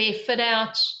a fair fit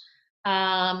out?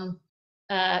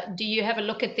 Do you have a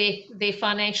look at their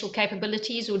financial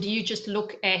capabilities, or do you just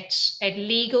look at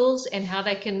legals and how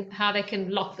they can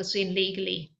lock this in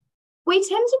legally? We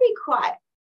tend to be quite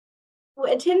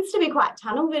Well, it tends to be quite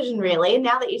tunnel vision, really. And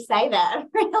now that you say that, I'm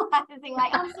realizing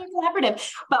I'm so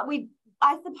collaborative. But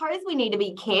I suppose we need to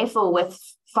be careful with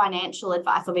financial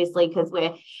advice, obviously, because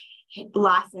we're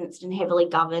licensed and heavily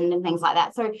governed and things like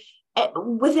that. So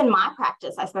within my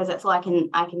practice, I suppose that's all I can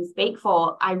speak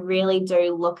for. I really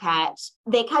do look at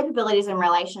their capabilities in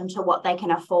relation to what they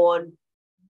can afford,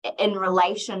 in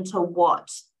relation to what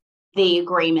the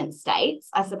agreement states,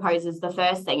 I suppose, is the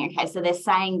first thing. Okay, so they're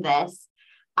saying this.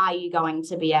 Are you going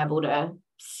to be able to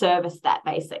service that,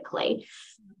 basically?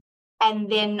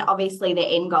 And then obviously the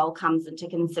end goal comes into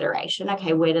consideration.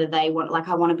 Okay, where do they want,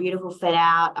 I want a beautiful fit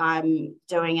out. I'm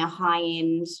doing a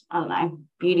high-end, I don't know,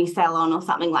 beauty salon or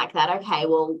something like that. Okay,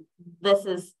 well, this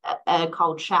is a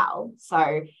cold shell.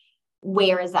 So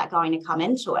where is that going to come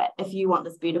into it? If you want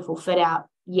this beautiful fit out,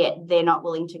 yet they're not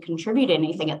willing to contribute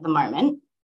anything at the moment,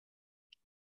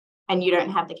 and you don't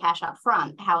have the cash up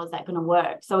front, how is that going to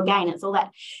work? So again, it's all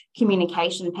that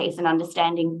communication piece and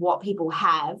understanding what people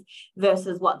have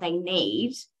versus what they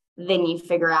need. Then you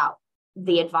figure out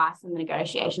the advice and the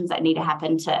negotiations that need to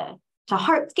happen to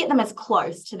hope to get them as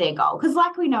close to their goal. Because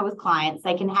like we know with clients,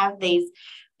 they can have these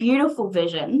beautiful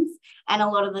visions, and a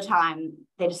lot of the time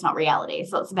they're just not reality.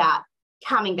 So it's about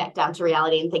coming back down to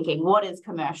reality and thinking, what is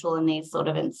commercial in these sort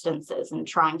of instances, and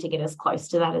trying to get as close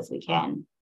to that as we can.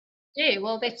 Yeah,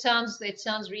 well, that sounds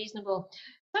reasonable.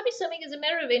 Tell me something as a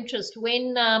matter of interest.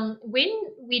 When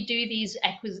we do these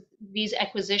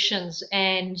acquisitions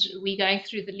and we're going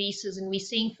through the leases and we're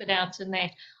seeing fit outs and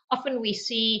that, often we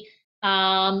see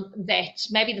that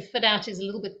maybe the fit out is a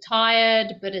little bit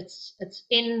tired, but it's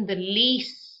in the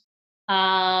lease,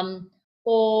 or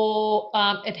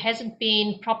it hasn't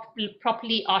been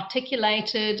properly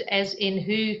articulated, as in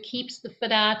who keeps the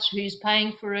fit out, who's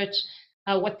paying for it,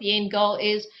 what the end goal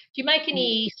is. Do you make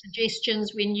any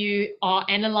suggestions when you are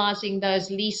analysing those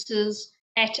leases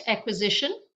at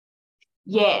acquisition?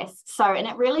 Yes. So, and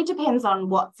it really depends on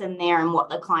what's in there and what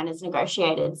the client has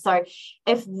negotiated. So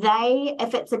if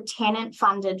it's a tenant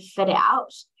funded fit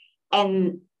out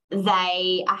and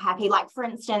they are happy, like for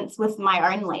instance, with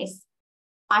my own lease,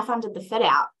 I funded the fit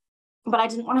out, but I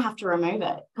didn't want to have to remove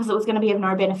it because it was going to be of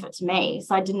no benefit to me.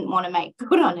 So I didn't want to make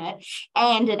good on it.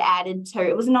 And it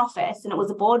was an office and it was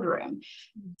a boardroom.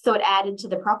 So it added to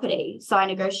the property. So I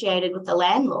negotiated with the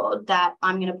landlord that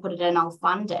I'm going to put it in, I'll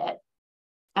fund it.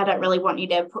 I don't really want you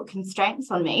to put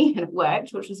constraints on me. And it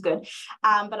worked, which was good.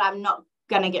 But I'm not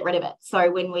going to get rid of it. So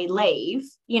when we leave,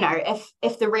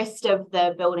 if the rest of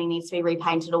the building needs to be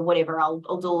repainted or whatever, I'll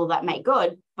do all of that, make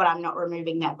good, but I'm not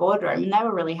removing that boardroom. And they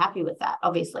were really happy with that,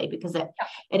 obviously, because it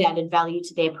added value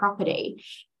to their property.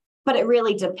 But it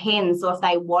really depends. So if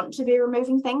they want to be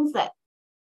removing things, that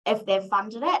if they've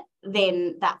funded it,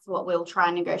 then that's what we'll try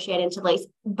and negotiate into lease.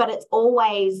 But it's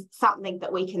always something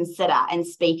that we consider and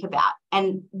speak about.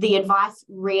 And the advice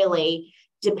really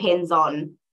depends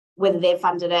on whether they've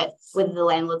funded it, whether the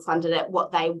landlord's funded it,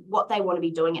 what they want to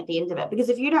be doing at the end of it. Because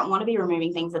if you don't want to be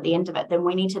removing things at the end of it, then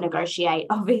we need to negotiate,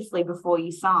 obviously, before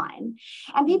you sign.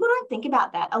 And people don't think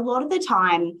about that. A lot of the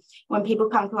time when people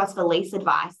come to us for lease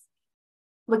advice,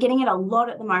 we're getting it a lot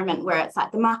at the moment where it's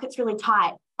like, the market's really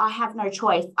tight. I have no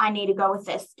choice. I need to go with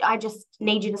this. I just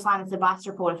need you to sign this advice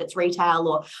report if it's retail,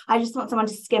 or I just want someone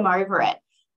to skim over it.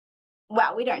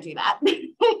 Well, we don't do that.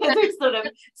 We sort of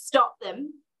stop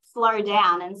them, slow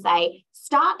down and say,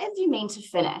 start as you mean to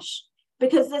finish,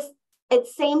 because it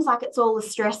seems like it's all a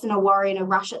stress and a worry and a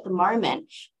rush at the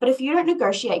moment. But if you don't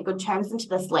negotiate good terms into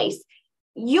this lease,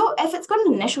 if it's got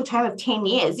an initial term of 10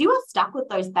 years, you are stuck with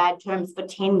those bad terms for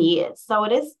 10 years. So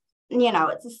it is,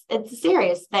 it's a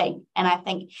serious thing. And I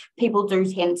think people do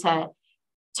tend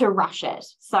to rush it.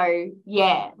 So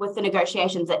yeah, with the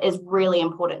negotiations, it is really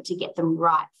important to get them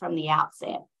right from the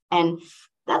outset. And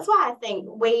That's why I think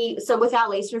so with our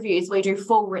lease reviews, we do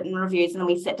full written reviews, and then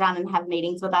we sit down and have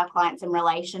meetings with our clients in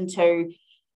relation to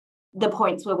the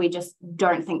points where we just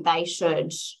don't think they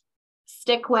should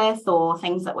stick with, or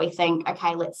things that we think,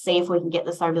 okay, let's see if we can get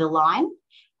this over the line.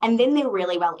 And then they're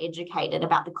really well educated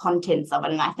about the contents of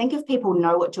it. And I think if people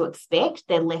know what to expect,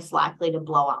 they're less likely to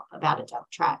blow up about a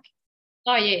dump track.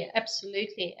 Oh yeah,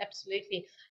 absolutely, absolutely.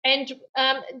 And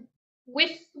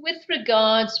with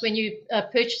regards when you are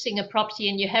purchasing a property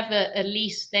and you have a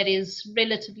lease that is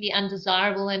relatively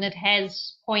undesirable and it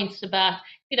has points about,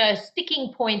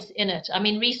 sticking points in it. I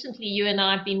mean, recently you and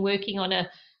I have been working on a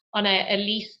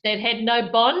lease that had no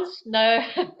bonds, no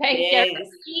bank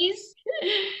guarantees.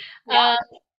 Yeah.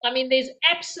 I mean, there's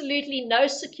absolutely no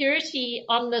security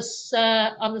on this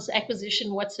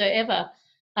acquisition whatsoever.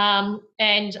 And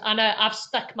I know I've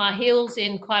stuck my heels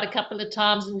in quite a couple of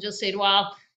times and just said,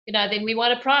 well, then we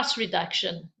want a price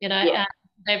reduction. Yeah.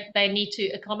 They need to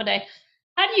accommodate.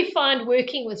 How do you find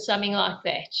working with something like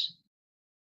that?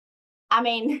 I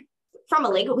mean, from a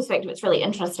legal perspective, it's really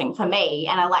interesting for me,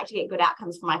 and I like to get good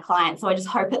outcomes for my clients. So I just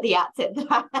hope at the outset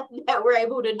that we're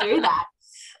able to do that.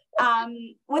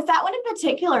 With that one in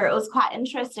particular, it was quite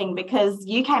interesting because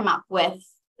you came up with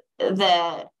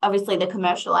obviously the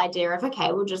commercial idea of,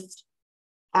 okay, we'll just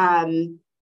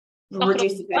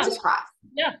reduce the purchase price.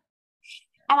 Yeah.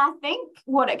 And I think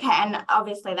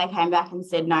obviously they came back and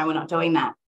said, no, we're not doing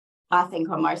that, I think,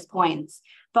 on most points.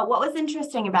 But what was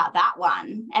interesting about that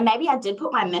one, and maybe I did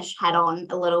put my Mish hat on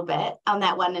a little bit on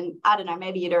that one, and I don't know,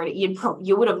 maybe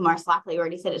you would have most likely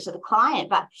already said it to the client,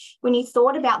 but when you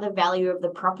thought about the value of the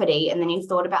property and then you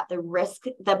thought about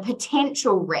the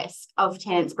potential risk of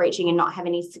tenants breaching and not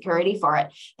having any security for it,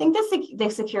 I think the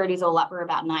securities all up were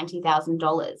about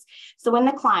 $90,000. So when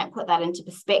the client put that into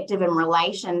perspective in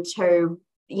relation to,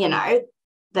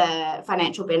 the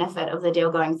financial benefit of the deal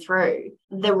going through,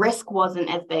 the risk wasn't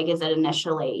as big as it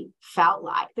initially felt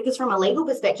like. Because from a legal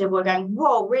perspective, we're going,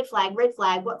 whoa, red flag,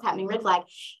 what's happening, red flag.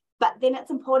 But then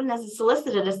it's important as a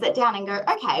solicitor to sit down and go,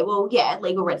 okay, well, yeah,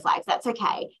 legal red flags, that's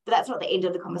okay. But that's not the end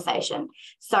of the conversation.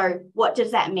 So what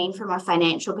does that mean from a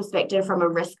financial perspective, from a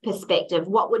risk perspective?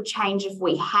 What would change if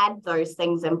we had those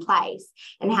things in place?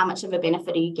 And how much of a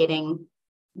benefit are you getting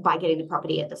by getting the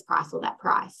property at this price or that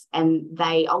price? And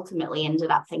they ultimately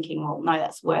ended up thinking, well, no,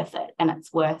 that's worth it, and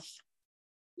it's worth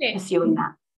pursuing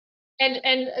that.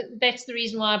 And that's the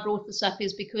reason why I brought this up,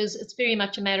 is because it's very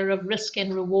much a matter of risk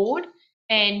and reward,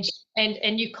 and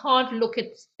you can't look at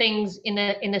things in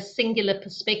a singular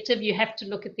perspective. You have to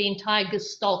look at the entire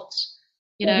gestalt,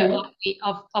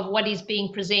 of what is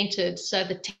being presented. So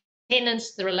the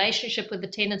tenants, the relationship with the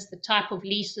tenants, the type of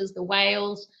leases, the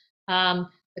whales,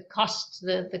 the cost,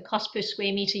 the cost per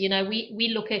square meter. We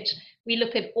look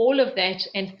at all of that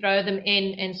and throw them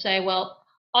in and say, well,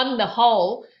 on the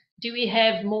whole, do we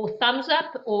have more thumbs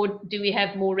up or do we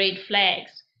have more red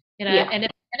flags? And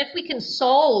if we can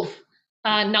solve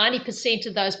 90%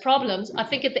 of those problems, I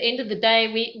think at the end of the day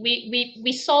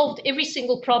we solved every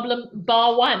single problem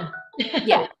bar one.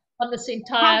 Yeah. On this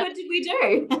entire. How good did we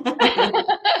do?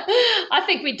 I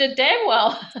think we did damn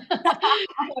well.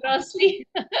 Honestly,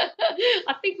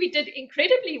 I think we did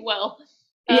incredibly well.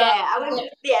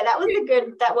 That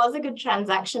was a good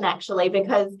transaction, actually,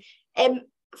 because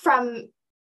from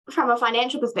a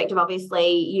financial perspective,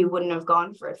 obviously you wouldn't have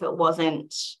gone for it if it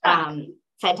wasn't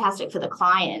fantastic for the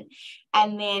client.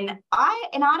 And then I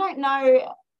don't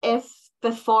know if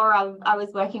before I was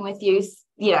working with you,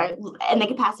 in the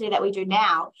capacity that we do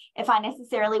now, if I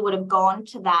necessarily would have gone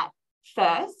to that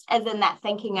first, as in that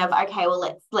thinking of, okay,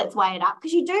 well, let's weigh it up,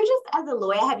 because you do, just as a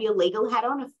lawyer, have your legal hat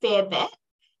on a fair bit,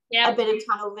 a bit of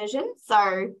tunnel vision.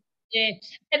 So yeah,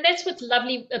 and that's what's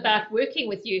lovely about working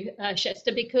with you,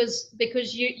 Shasta, because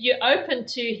you're open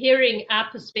to hearing our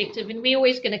perspective, and we're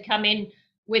always going to come in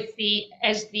with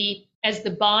as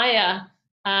the buyer,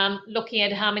 looking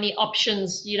at how many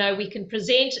options we can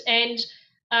present. And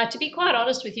to be quite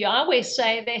honest with you, I always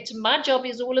say that my job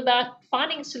is all about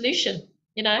finding a solution.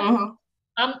 I'm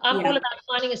all about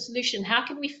finding a solution. How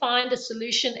can we find a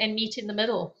solution and meet in the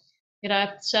middle?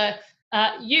 So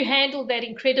you handled that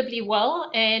incredibly well,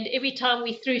 and every time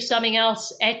we threw something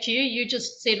else at you, you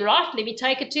just said, right, let me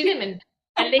take it to them and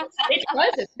let's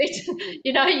close it.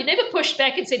 You never pushed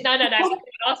back and said, no,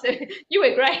 you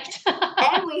were great.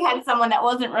 And we had someone that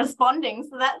wasn't responding,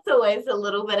 so that's always a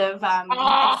little bit of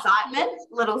excitement,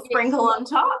 little sprinkle on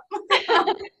top.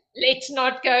 Let's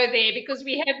not go there, because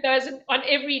we have those on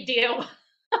every deal.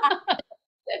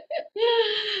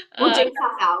 We'll jinx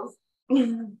ourselves.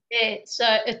 Yeah, so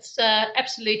it's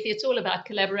absolutely, it's all about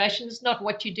collaboration. It's not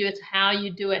what you do, it's how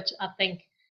you do it, I think.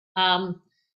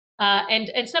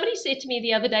 And somebody said to me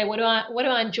the other day, what do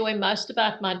I enjoy most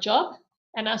about my job?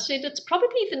 And I said, it's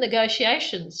probably the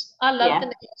negotiations. I love the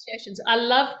Yeah. negotiations. I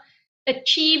love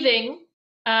achieving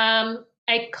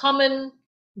a common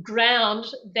ground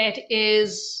that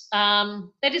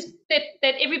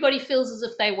everybody feels as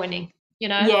if they're winning, you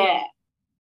know. Yeah.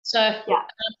 So Yeah.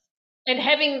 and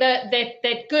having that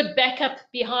good backup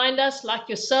behind us, like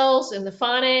yourselves and the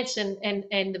finance and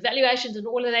the valuations and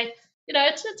all of that,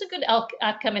 it's a good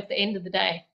outcome at the end of the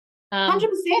day.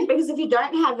 100%, because if you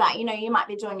don't have that, you might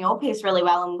be doing your piece really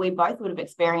well, and we both would have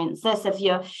experienced this and it's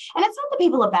not that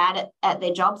people are bad at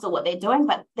their jobs or what they're doing,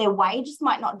 but their wages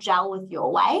might not gel with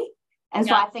your way. And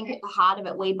so Yeah. I think at the heart of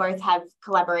it, we both have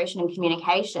collaboration and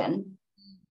communication,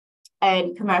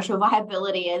 and commercial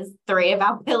viability is three of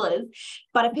our pillars.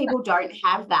 But if people don't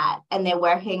have that and they're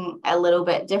working a little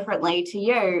bit differently to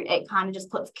you, it kind of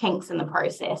just puts kinks in the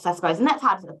process, I suppose. And that's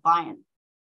hard for the client.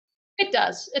 It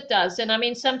does. And I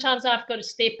mean, sometimes I've got to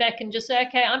step back and just say,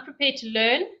 okay, I'm prepared to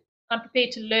learn. I'm prepared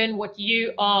to learn what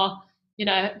you are,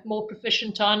 more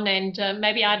proficient on, and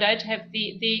maybe I don't have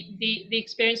the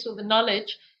experience or the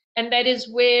knowledge. And that is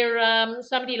where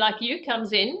somebody like you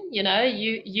comes in. You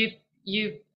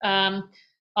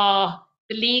are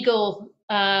the legal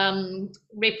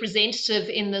representative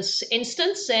in this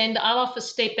instance, and I'll often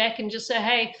step back and just say,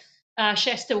 hey,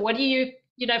 Shasta, what do you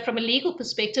from a legal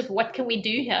perspective, what can we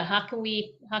do here? How can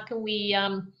we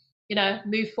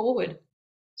move forward?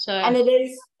 And So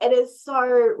it is so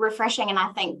refreshing. And I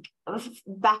think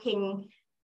backing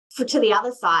to the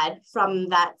other side from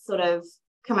that sort of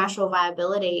commercial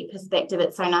viability perspective,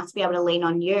 it's so nice to be able to lean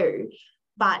on you.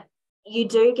 But you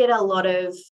do get a lot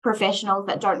of professionals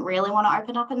that don't really want to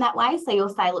open up in that way. So you'll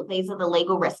say, look, these are the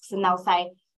legal risks. And they'll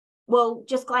say, well,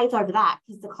 just glaze over that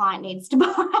because the client needs to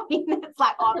buy. It's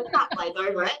like, oh, we can't glaze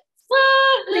over it.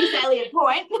 Pretty salient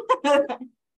point.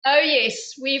 Oh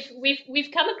yes,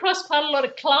 we've come across quite a lot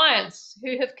of clients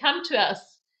who have come to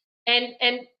us, and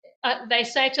they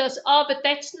say to us, "Oh, but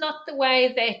that's not the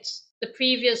way that the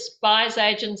previous buyers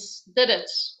agents did it,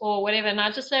 or whatever." And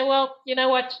I just say, "Well, you know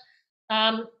what?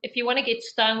 If you want to get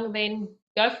stung, then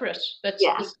go for it. But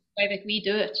Yeah. this is the way that we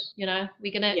do it. Yeah.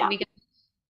 we're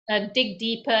gonna dig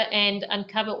deeper and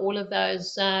uncover all of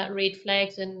those red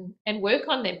flags and work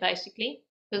on them basically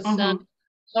because."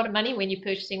 A lot of money when you're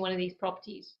purchasing one of these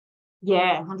properties.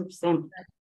 Yeah, 100%.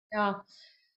 Yeah.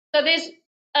 So there's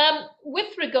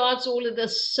with regards all of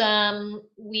this, kind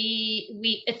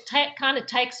of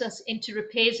takes us into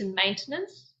repairs and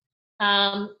maintenance.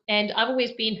 And I've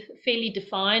always been fairly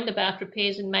defined about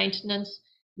repairs and maintenance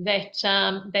that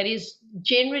is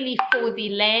generally for the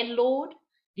landlord,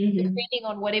 depending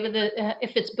on whatever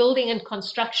if it's building and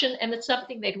construction, and it's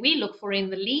something that we look for in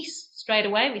the lease straight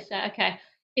away. We say, okay,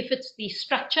 if it's the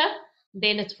structure,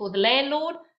 then it's for the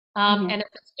landlord, and if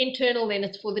it's internal, then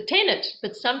it's for the tenant.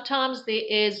 But sometimes there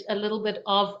is a little bit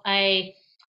of a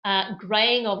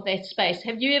graying of that space.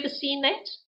 Have you ever seen that?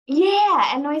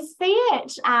 Yeah, and I see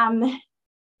it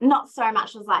not so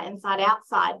much as like inside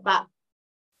outside, but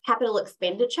capital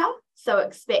expenditure. So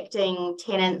expecting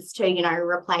tenants to,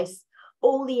 replace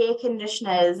all the air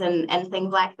conditioners and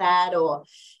things like that, or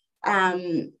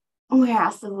where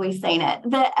else have we seen it?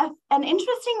 An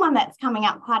interesting one that's coming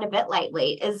up quite a bit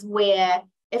lately is where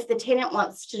if the tenant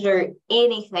wants to do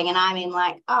anything, and I mean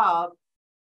like, oh,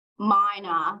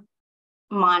 minor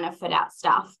fit out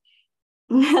stuff,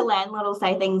 the landlord will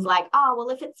say things like, oh, well,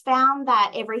 if it's found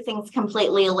that everything's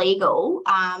completely illegal,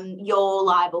 you're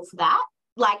liable for that.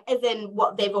 Like, as in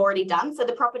what they've already done. So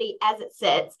the property as it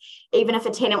sits, even if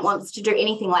a tenant wants to do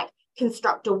anything like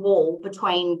construct a wall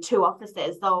between two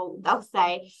offices, they'll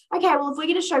say, okay, well, if we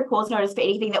get a show cause notice for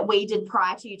anything that we did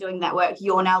prior to you doing that work,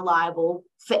 you're now liable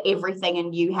for everything,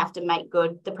 and you have to make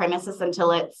good the premises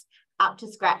until it's up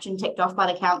to scratch and ticked off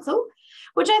by the council,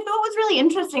 which I thought was really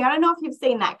interesting. I don't know if you've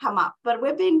seen that come up, but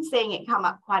we've been seeing it come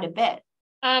up quite a bit.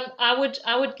 I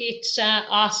would get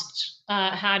asked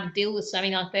how to deal with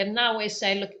something like that, and I always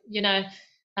say, look,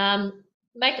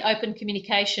 make open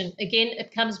communication. Again,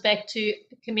 it comes back to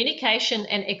communication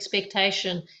and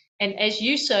expectation. And as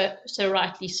you so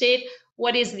rightly said,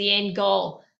 what is the end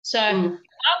goal? So I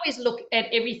always look at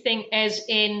everything as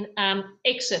in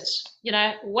exit.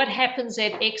 What happens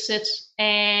at exit,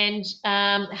 and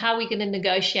how are we going to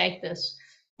negotiate this?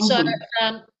 So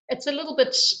it's a little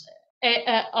bit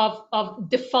of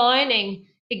defining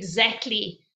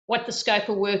exactly what the scope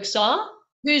of works are,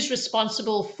 who's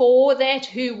responsible for that,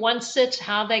 who wants it,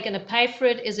 how they're going to pay for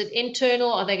it, is it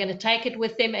internal, are they going to take it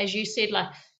with them, as you said, like,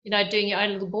 doing your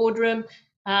own little boardroom,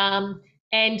 and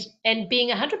being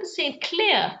 100%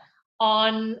 clear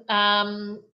on,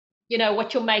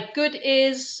 what your make good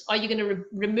is. Are you going to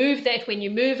remove that when you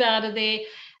move out of there?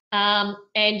 And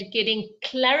getting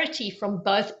clarity from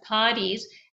both parties,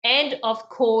 and of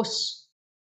course,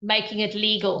 making it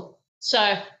legal.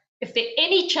 So if there are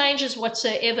any changes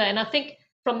whatsoever, and I think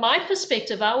from my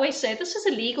perspective, I always say this is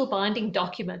a legal binding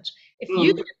document. If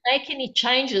you make any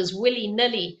changes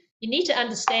willy-nilly, you need to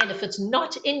understand if it's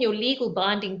not in your legal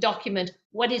binding document,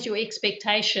 what is your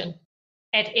expectation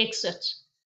at exit?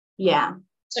 Yeah.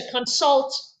 So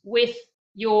consult with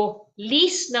your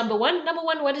lease, number one. Number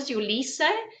one, what does your lease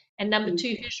say? And number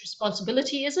two, whose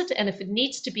responsibility is it? And if it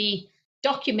needs to be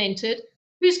documented,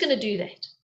 who's going to do that?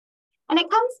 And it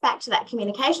comes back to that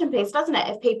communication piece, doesn't it?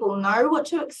 If people know what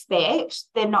to expect,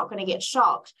 they're not going to get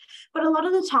shocked. But a lot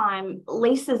of the time,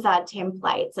 leases are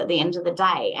templates at the end of the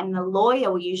day. And the lawyer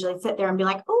will usually sit there and be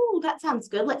like, oh, that sounds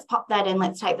good. Let's pop that in.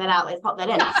 Let's take that out. Let's pop that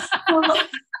in. I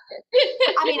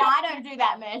mean, I don't do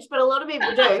that, Mish, but a lot of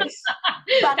people do.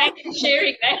 But thank you for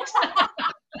sharing that.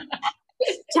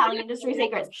 Telling industry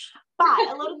secrets. But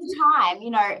a lot of the time,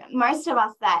 most of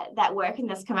us that work in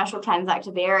this commercial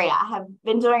transactive area have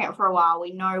been doing it for a while.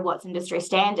 We know what's industry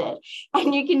standard.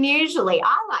 And you can usually,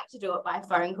 I like to do it by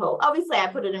phone call. Obviously, I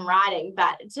put it in writing,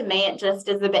 but to me, it just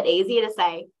is a bit easier to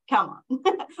say, come on,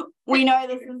 we know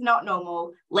this is not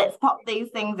normal. Let's pop these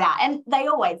things out. And they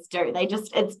always do.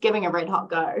 It's giving a red hot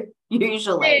go,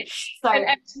 usually. Yeah, so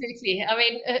absolutely. I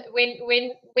mean,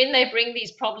 when they bring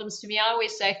these problems to me, I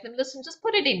always say to them, listen, just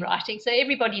put it in writing so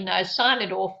everybody knows, sign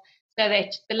it off so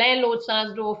that the landlord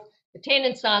signs it off, the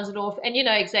tenant signs it off, and you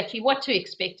know exactly what to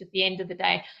expect at the end of the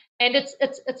day. And it's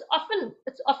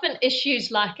often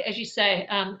issues like, as you say,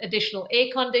 additional air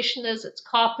conditioners, it's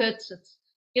carpets, it's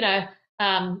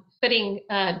fitting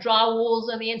dry walls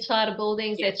on the inside of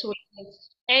buildings, that sort of thing.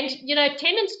 And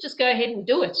tenants just go ahead and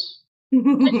do it.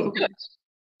 Do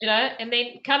it, and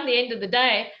then come the end of the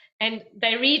day and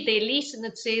they read their lease and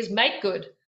it says make good.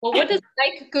 Well, what does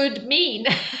make good mean?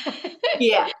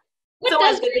 Yeah. It's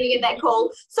always good that you get that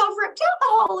call. So I've ripped out the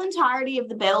whole entirety of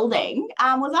the building.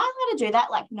 Was I allowed to do that?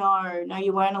 Like, no,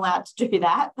 you weren't allowed to do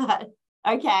that, but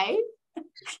okay.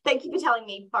 Thank you for telling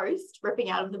me post ripping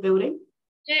out of the building.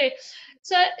 Yeah.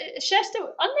 So Shasta, on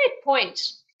that point,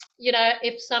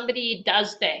 if somebody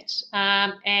does that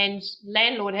and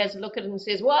landlord has a look at it and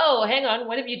says, whoa, hang on,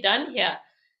 what have you done here?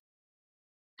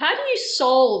 How do you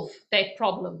solve that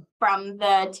problem? From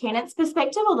the tenant's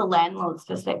perspective or the landlord's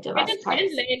perspective, I suppose?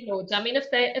 And landlords. I mean,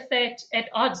 if they're at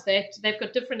odds, that they've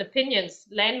got different opinions.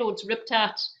 Landlord's ripped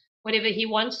out whatever he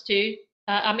wants to.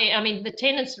 I mean, the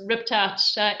tenant's ripped out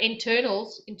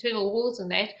internal walls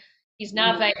and that. He's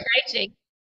now vacating,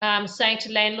 saying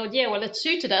to landlord, yeah, well, it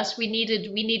suited us. We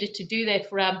needed to do that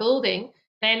for our building.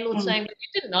 Landlord saying, well,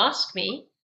 you didn't ask me.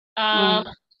 Now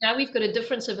we've got a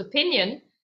difference of opinion.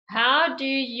 How do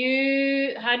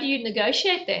you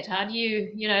negotiate that? How do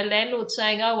you, landlord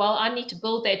saying, oh, well, I need to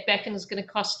build that back and it's going to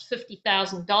cost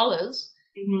 $50,000.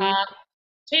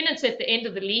 Tenant's at the end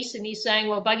of the lease and he's saying,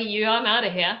 well, bugger you, I'm out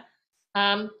of here.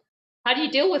 How do you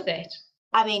deal with that?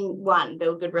 I mean, one,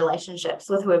 build good relationships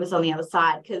with whoever's on the other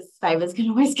side because favors can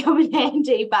always come in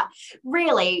handy. But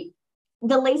really,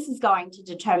 the lease is going to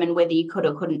determine whether you could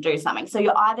or couldn't do something. So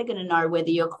you're either going to know whether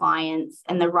your client's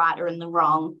in the right or in the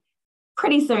wrong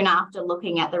pretty soon after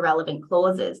looking at the relevant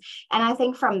clauses. And I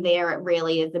think from there, it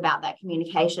really is about that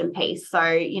communication piece. So,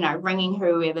 ringing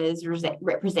whoever's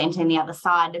representing the other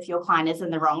side, if your client is in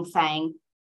the wrong, saying,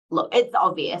 look, it's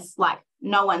obvious, like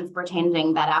no one's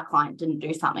pretending that our client didn't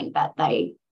do something that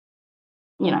they,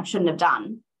 shouldn't have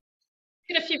done.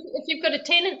 If you've got a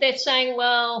tenant that's saying,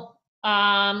 well,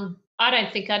 I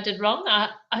don't think I did wrong.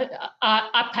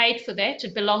 I paid for that.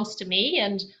 It belongs to me.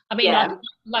 And I mean,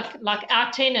 like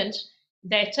our tenant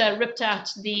that ripped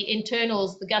out the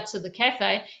internals, the guts of the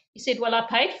cafe, he said, well, I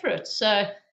paid for it. So,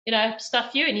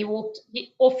 stuff you. And he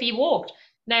walked.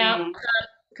 Now,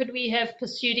 could we have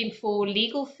pursued him for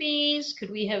legal fees? Could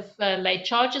we have laid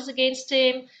charges against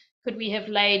him? Could we have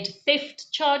laid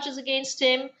theft charges against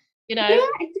him? Yeah,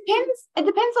 it depends. It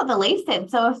depends what the lease said.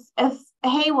 So if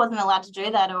he wasn't allowed to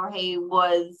do that or he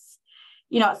was,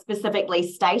 specifically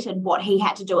stated what he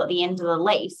had to do at the end of the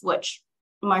lease, which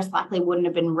most likely wouldn't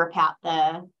have been rip out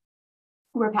the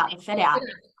fit out,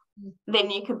 then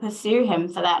you could pursue him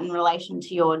for that in relation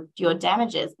to your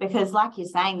damages, because like you're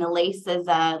saying, the lease is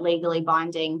a legally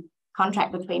binding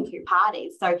contract between two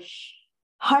parties. So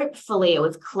hopefully it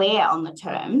was clear on the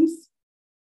terms.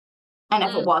 And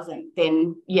if it wasn't,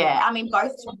 then I mean,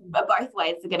 both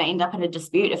ways are going to end up in a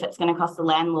dispute if it's going to cost the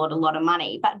landlord a lot of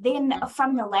money. But then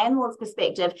from the landlord's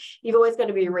perspective, you've always got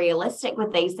to be realistic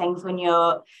with these things when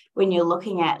you're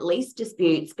looking at lease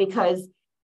disputes, because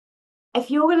if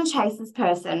you're going to chase this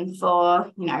person for,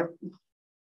 I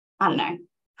don't know,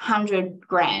 100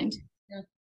 grand, Yeah.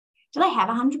 do they have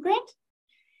 100 grand?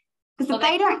 Because if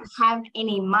they don't have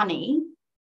any money,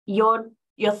 you're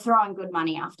throwing good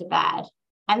money after bad.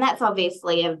 And that's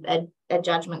obviously a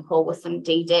judgment call with some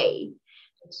DD,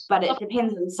 but it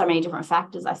depends on so many different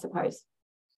factors, I suppose.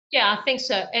 Yeah, I think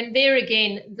so. And there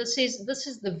again, this is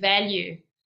the value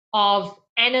of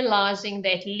analyzing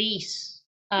that lease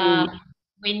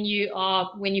when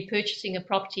you're purchasing a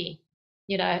property.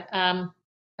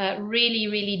 Really,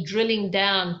 really drilling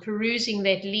down, perusing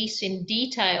that lease in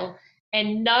detail,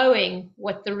 and knowing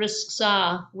what the risks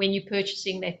are when you're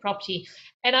purchasing that property.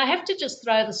 And I have to just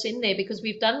throw this in there because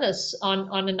we've done this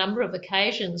on a number of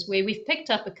occasions where we've picked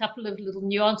up a couple of little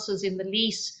nuances in the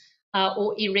lease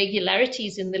or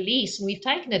irregularities in the lease, and we've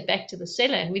taken it back to the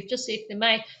seller and we've just said to them,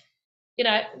 mate,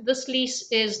 this lease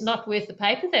is not worth the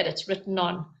paper that it's written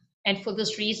on, and for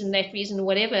this reason, that reason,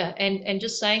 whatever, and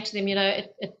just saying to them,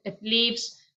 it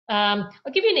leaves. I'll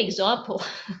give you an example.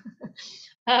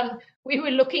 We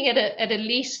were looking at a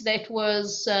lease that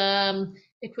was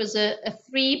it was a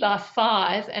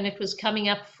 3x5, and it was coming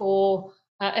up for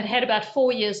it had about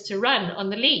 4 years to run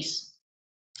on the lease,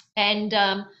 and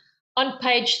on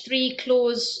page 3,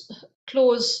 clause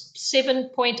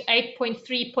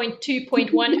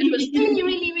 7.8.3.2.1, it was really,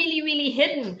 really, really, really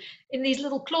hidden in these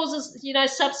little clauses,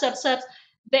 subs.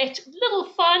 That little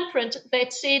fine print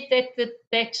that said that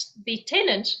the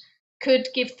tenant could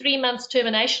give 3 months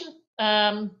termination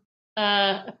period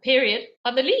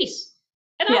on the lease.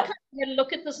 And I had a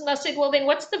look at this and I said, well, then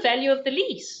what's the value of the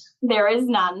lease? There is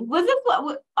none. Was it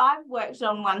what I've worked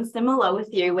on one similar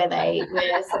with you where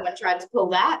someone tried to pull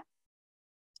that?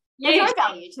 There's no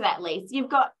value to that lease. You've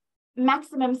got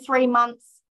maximum 3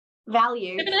 months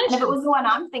value. And if it was the one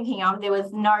I'm thinking of, there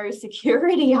was no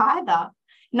security either,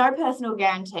 no personal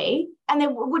guarantee, and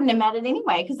it wouldn't have mattered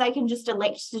anyway because they can just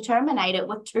elect to terminate it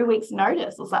with 2 weeks'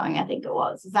 notice or something, I think it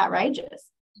was. It's outrageous.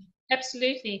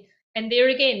 Absolutely. And there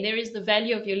again, there is the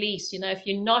value of your lease. If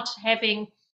you're not having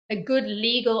a good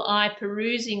legal eye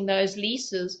perusing those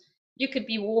leases, you could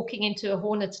be walking into a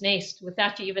hornet's nest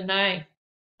without you even knowing.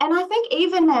 And I think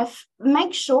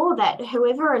make sure that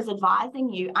whoever is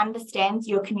advising you understands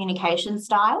your communication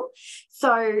style.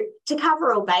 So to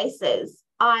cover all bases,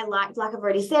 like I've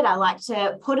already said, I like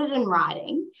to put it in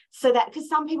writing so that, because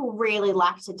some people really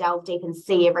like to delve deep and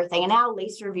see everything. And our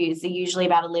lease reviews are usually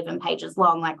about 11 pages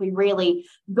long. Like we really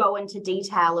go into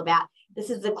detail about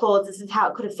this is the clause, this is how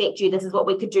it could affect you, this is what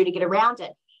we could do to get around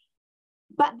it.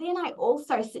 But then I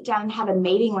also sit down and have a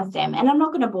meeting with them. And I'm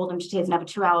not going to bore them to tears and have a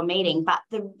 2-hour meeting, but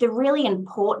the really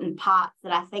important parts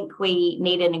that I think we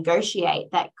need to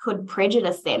negotiate that could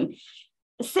prejudice them,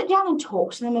 sit down and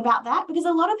talk to them about that, because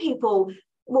a lot of people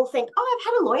will think, oh, I've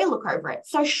had a lawyer look over it,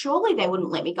 so surely they wouldn't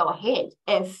let me go ahead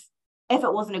if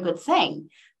it wasn't a good thing.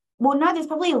 Well, no, there's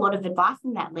probably a lot of advice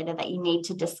in that letter that you need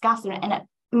to discuss, and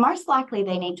most likely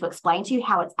they need to explain to you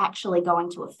how it's actually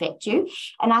going to affect you.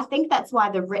 And I think that's why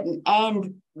the written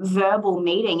and verbal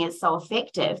meeting is so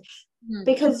effective,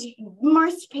 because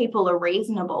most people are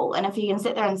reasonable. And if you can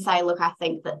sit there and say, look, I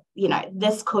think that,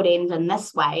 this could end in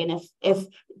this way. And if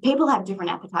people have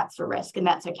different appetites for risk, and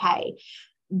that's okay.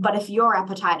 But if your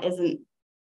appetite isn't,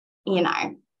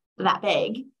 that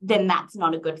big, then that's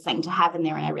not a good thing to have in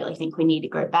there. And I really think we need to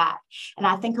go back. And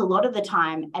I think a lot of the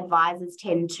time advisors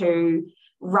tend to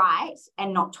write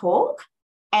and not talk.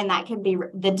 And that can be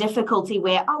the difficulty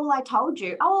where, oh, well, I told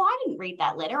you. Oh, well, I didn't read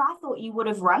that letter. I thought you would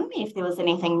have rung me if there was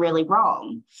anything really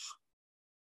wrong.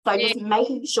 So just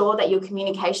making sure that your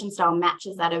communication style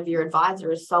matches that of your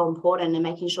advisor is so important, and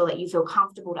making sure that you feel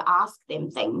comfortable to ask them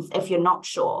things if you're not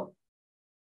sure.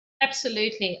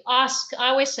 Absolutely. Ask. I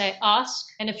always say ask.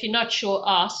 And if you're not sure,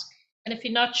 ask. And if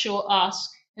you're not sure,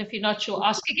 ask. And if you're not sure,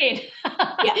 ask again.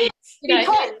 Yeah. You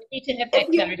need to have that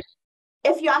clarity.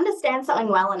 If you understand something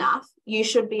well enough, you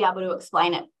should be able to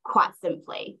explain it quite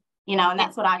simply, and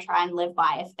that's what I try and live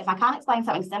by. If I can't explain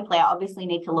something simply, I obviously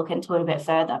need to look into it a bit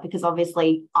further, because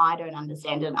obviously I don't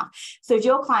understand enough. So if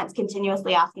your client's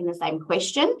continuously asking the same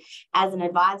question, as an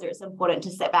advisor, it's important to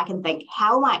sit back and think,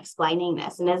 how am I explaining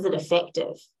this, and is it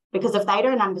effective? Because if they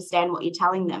don't understand what you're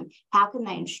telling them, how can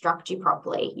they instruct you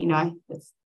properly?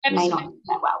 It's may not do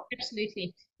that well.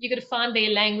 Absolutely. You've got to find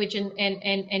their language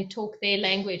and talk their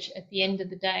language at the end of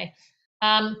the day.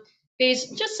 There's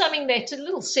just something that's a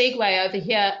little segue over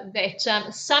here that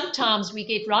sometimes we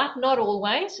get right, not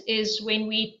always, is when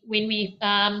we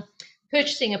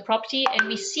purchasing a property and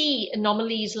we see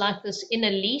anomalies like this in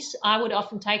a lease. I would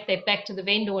often take that back to the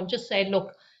vendor and just say,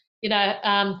 look,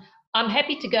 I'm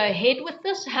happy to go ahead with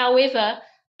this. However,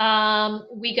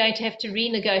 we're going to have to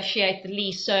renegotiate the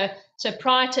lease. So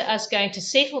prior to us going to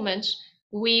settlement,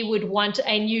 we would want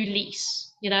a new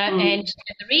lease, and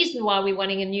the reason why we're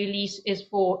wanting a new lease is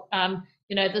for,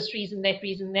 this reason, that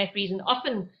reason, that reason.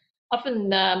 Often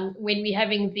when we're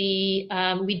having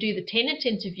we do the tenant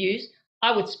interviews,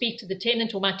 I would speak to the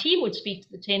tenant, or my team would speak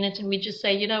to the tenant, and we just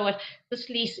say, you know what, this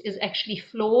lease is actually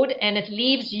flawed and it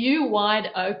leaves you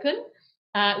wide open.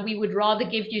 We would rather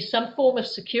give you some form of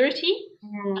security,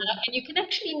 and you can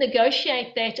actually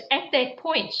negotiate that at that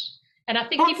point. And I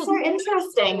think that's so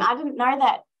interesting. I didn't know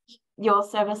that your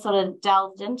service sort of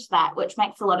delved into that, which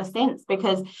makes a lot of sense,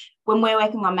 because when we're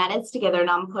working on matters together and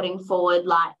I'm putting forward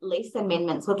like lease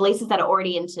amendments with leases that are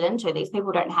already entered into, these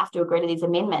people don't have to agree to these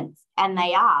amendments, and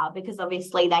they are, because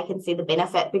obviously they can see the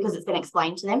benefit because it's been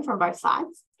explained to them from both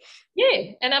sides.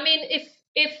 Yeah, and I mean,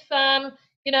 if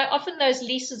often those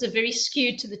leases are very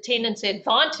skewed to the tenant's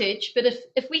advantage, but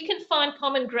if we can find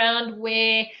common ground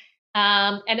where,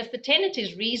 and if the tenant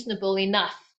is reasonable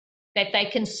enough that they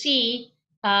can see,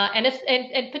 and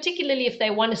particularly if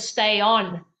they want to stay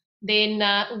on, then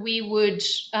we would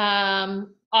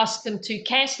ask them to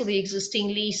cancel the existing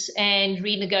lease and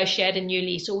renegotiate a new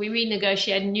lease, or we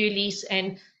renegotiate a new lease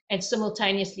and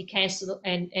simultaneously cancel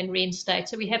and reinstate.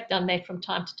 So we have done that from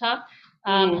time to time.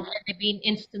 There have been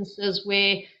instances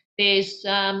where there's,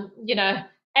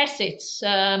 assets,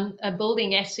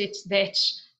 building assets that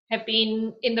have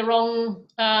been in the wrong,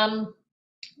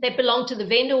 they belong to the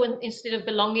vendor instead of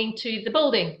belonging to the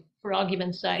building, for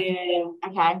argument's sake. Yeah,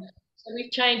 okay. So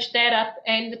we've changed that up,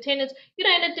 and the tenants,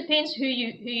 and it depends who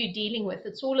you're dealing with.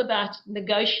 It's all about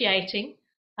negotiating,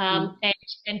 and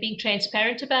being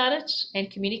transparent about it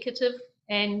and communicative,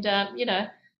 and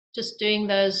just doing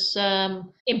those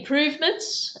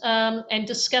improvements, and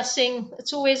discussing.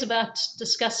 It's always about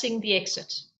discussing the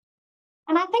exit.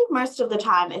 And I think most of the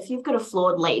time, if you've got a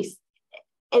flawed lease,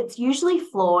 it's usually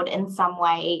flawed in some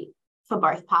way for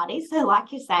both parties. So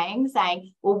like you're saying,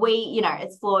 well,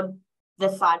 it's flawed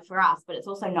this side for us, but it's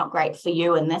also not great for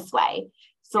you in this way.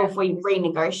 So if we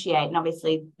renegotiate, and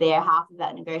obviously they're half of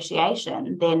that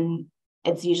negotiation, then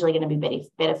it's usually going to be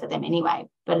better for them anyway.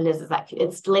 But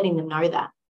it's letting them know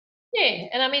that. Yeah,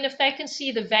 and I mean, if they can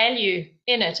see the value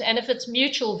in it, and if it's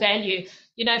mutual value,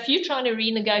 if you're trying to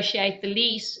renegotiate the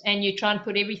lease and you try and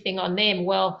put everything on them,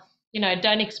 well,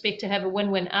 don't expect to have a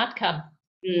win-win outcome.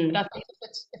 But I think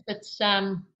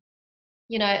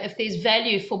if there's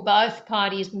value for both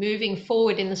parties moving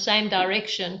forward in the same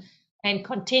direction and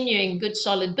continuing good,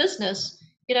 solid business,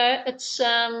 it's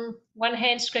one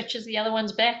hand scratches the other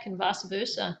one's back and vice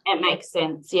versa. It makes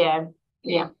sense, yeah.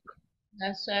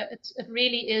 So it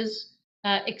really is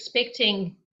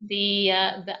expecting the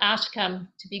outcome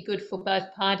to be good for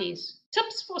both parties.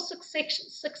 Tips for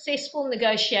successful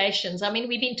negotiations. I mean,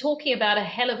 we've been talking about a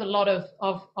hell of a lot of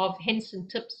hints and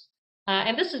tips.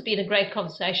 And this has been a great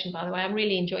conversation, by the way. I'm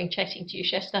really enjoying chatting to you,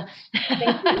 Shasta.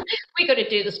 We've got to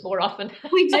do this more often.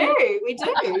 We do.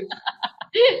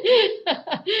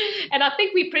 And I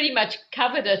think we pretty much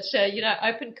covered it.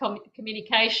 Open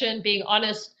communication, being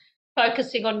honest,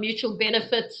 focusing on mutual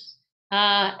benefits,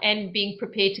 and being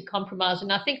prepared to compromise.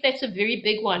 And I think that's a very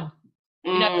big one.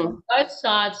 Both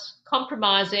sides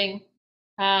compromising.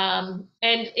 And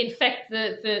in fact,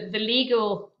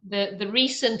 the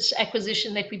recent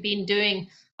acquisition that we've been doing,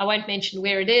 I won't mention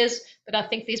where it is, but I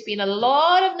think there's been a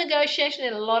lot of negotiation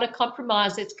and a lot of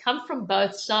compromise that's come from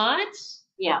both sides.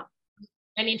 Yeah.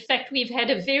 And in fact, we've had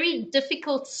a very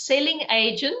difficult selling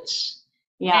agent.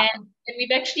 Yeah. And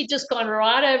we've actually just gone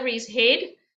right over his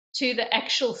head to the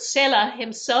actual seller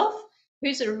himself,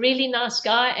 who's a really nice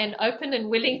guy and open and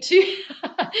willing to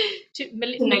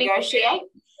negotiate.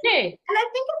 Yeah. And I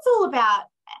think it's all about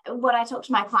what I talk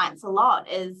to my clients a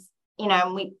lot is,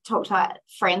 and we talk to our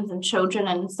friends and children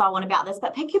and so on about this,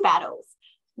 but pick your battles.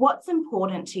 What's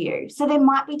important to you? So there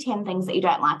might be 10 things that you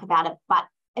don't like about it, but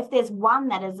if there's one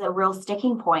that is a real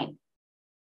sticking point,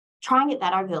 try and get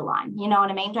that over the line. You know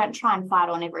what I mean? Don't try and fight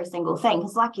on every single thing,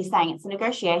 because like you're saying, it's a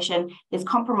negotiation. There's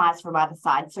compromise from either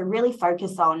side. So really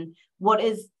focus on what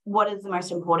is the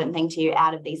most important thing to you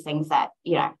out of these things that,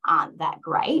 aren't that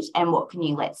great, and what can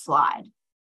you let slide?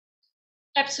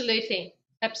 Absolutely.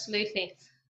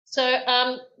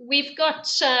 So we've got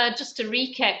just a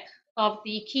recap of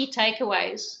the key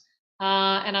takeaways.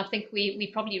 And I think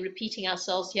we're probably repeating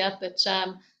ourselves here, but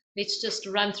let's just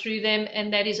run through them.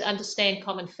 And that is understand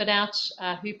common fit out,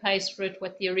 who pays for it,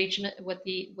 what the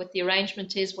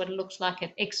arrangement is, what it looks like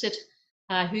at exit,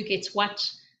 who gets what,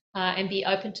 and be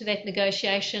open to that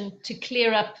negotiation. To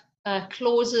clear up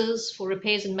clauses for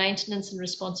repairs and maintenance and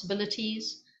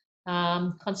responsibilities.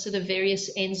 consider various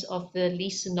ends of the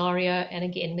lease scenario, and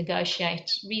again,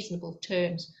 negotiate reasonable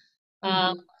terms.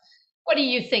 What do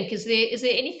you think? Is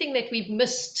there anything that we've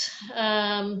missed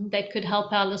that could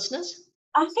help our listeners?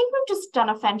 I think we've just done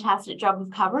a fantastic job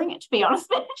of covering it, to be honest,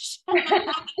 Mish.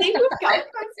 I think we've covered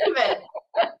most of it.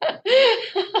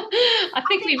 I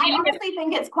honestly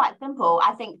think it's quite simple.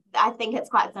 I think it's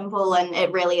quite simple, and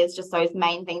it really is just those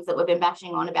main things that we've been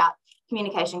bashing on about: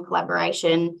 communication,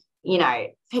 collaboration,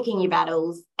 picking your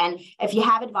battles. And if you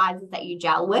have advisors that you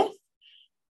gel with,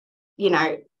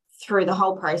 through the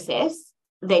whole process,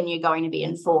 then you're going to be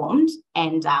informed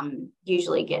and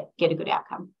usually get a good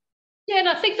outcome. Yeah, and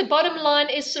I think the bottom line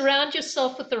is surround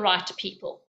yourself with the right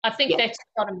people. I think that's the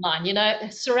bottom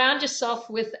line. Surround yourself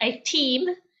with a team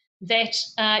that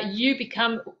you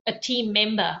become a team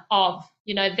member of.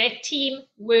 That team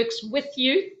works with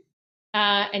you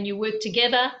and you work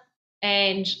together,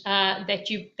 and that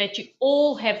you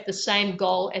all have the same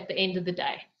goal at the end of the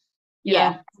day.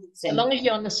 As long as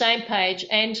you're on the same page,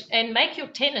 and make your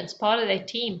tenants part of that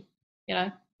team.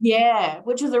 Yeah,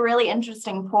 which is a really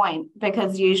interesting point,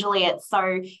 because usually it's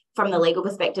so, from the legal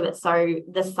perspective, it's so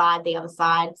this side, the other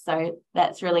side. So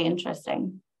that's really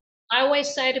interesting. I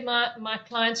always say to my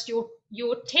clients, your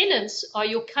tenants are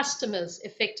your customers,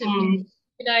 effectively.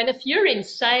 And if you're in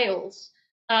sales,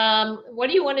 what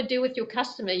do you want to do with your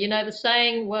customer? The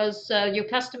saying was, your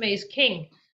customer is king.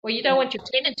 Well, you don't want your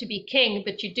tenant to be king,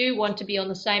 but you do want to be on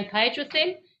the same page with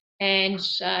them, and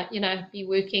be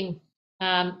working,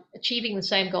 achieving the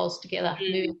same goals together,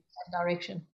 moving in the same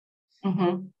direction.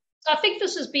 So I think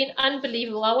this has been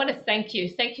unbelievable. I want to thank you.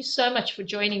 Thank you so much for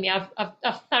joining me. I've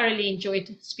thoroughly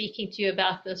enjoyed speaking to you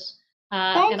about this.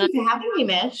 Thank you for having me,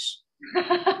 Mish.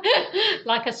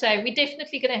 Like I say, we're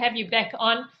definitely going to have you back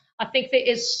on. I think there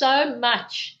is so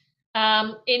much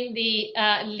in the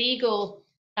legal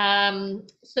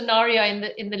scenario,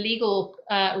 in the legal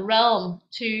realm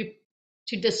to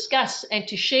discuss and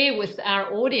to share with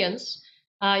our audience.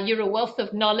 You're a wealth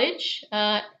of knowledge,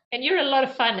 and you're a lot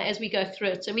of fun as we go through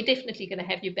it. So we're definitely going to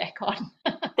have you back on.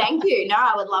 Thank you. No,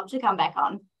 I would love to come back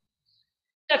on.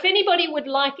 So if anybody would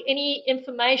like any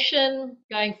information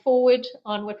going forward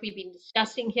on what we've been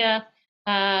discussing here,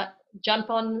 jump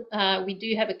on. We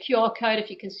do have a QR code if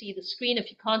you can see the screen. If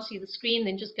you can't see the screen,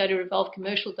 then just go to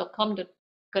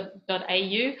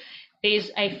revolvecommercial.com.au.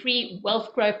 There's a free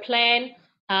wealth grow plan.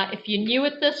 If you're new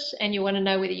at this and you want to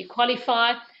know whether you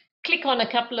qualify, click on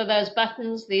a couple of those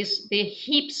buttons. There are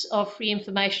heaps of free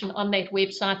information on that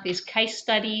website. There's case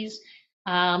studies.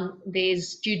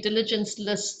 There's due diligence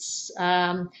lists.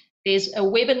 There's a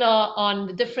webinar on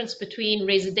the difference between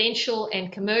residential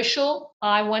and commercial.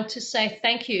 I want to say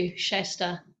thank you,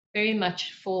 Shasta, very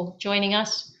much for joining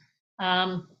us.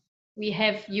 We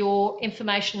have your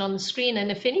information on the screen,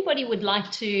 and if anybody would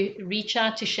like to reach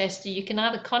out to Shasta, you can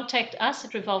either contact us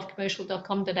at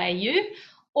revolvecommercial.com.au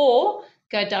or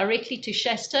go directly to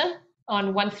Shasta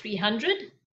on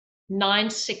 1300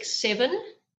 967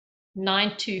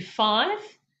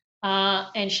 925.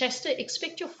 And Shasta,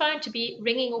 expect your phone to be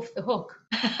ringing off the hook.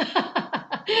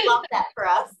 Love that for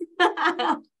us.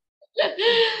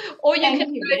 Or you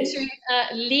can go to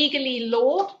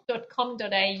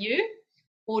legallylaw.com.au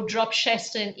or drop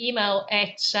Shasta an email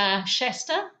at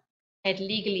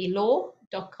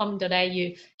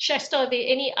shasta@legallylaw.com.au. Shasta, are there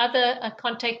any other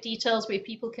contact details where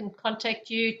people can contact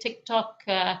you? TikTok,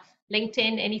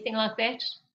 LinkedIn, anything like that?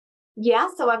 Yeah,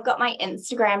 so I've got my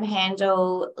Instagram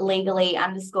handle,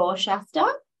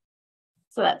 legally_Shasta.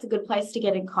 So that's a good place to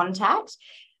get in contact.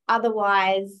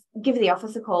 Otherwise, give the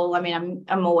office a call. I mean,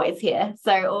 I'm always here.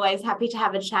 So always happy to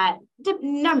have a chat,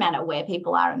 no matter where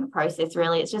people are in the process,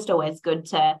 really. It's just always good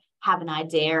to have an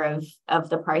idea of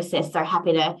the process. So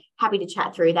happy to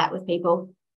chat through that with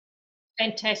people.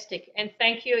 Fantastic. And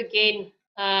thank you again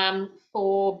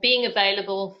for being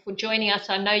available, for joining us.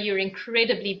 I know you're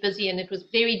incredibly busy and it was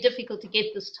very difficult to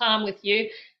get this time with you.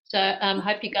 So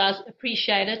hope you guys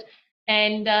appreciate it.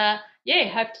 And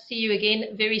hope to see you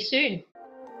again very soon.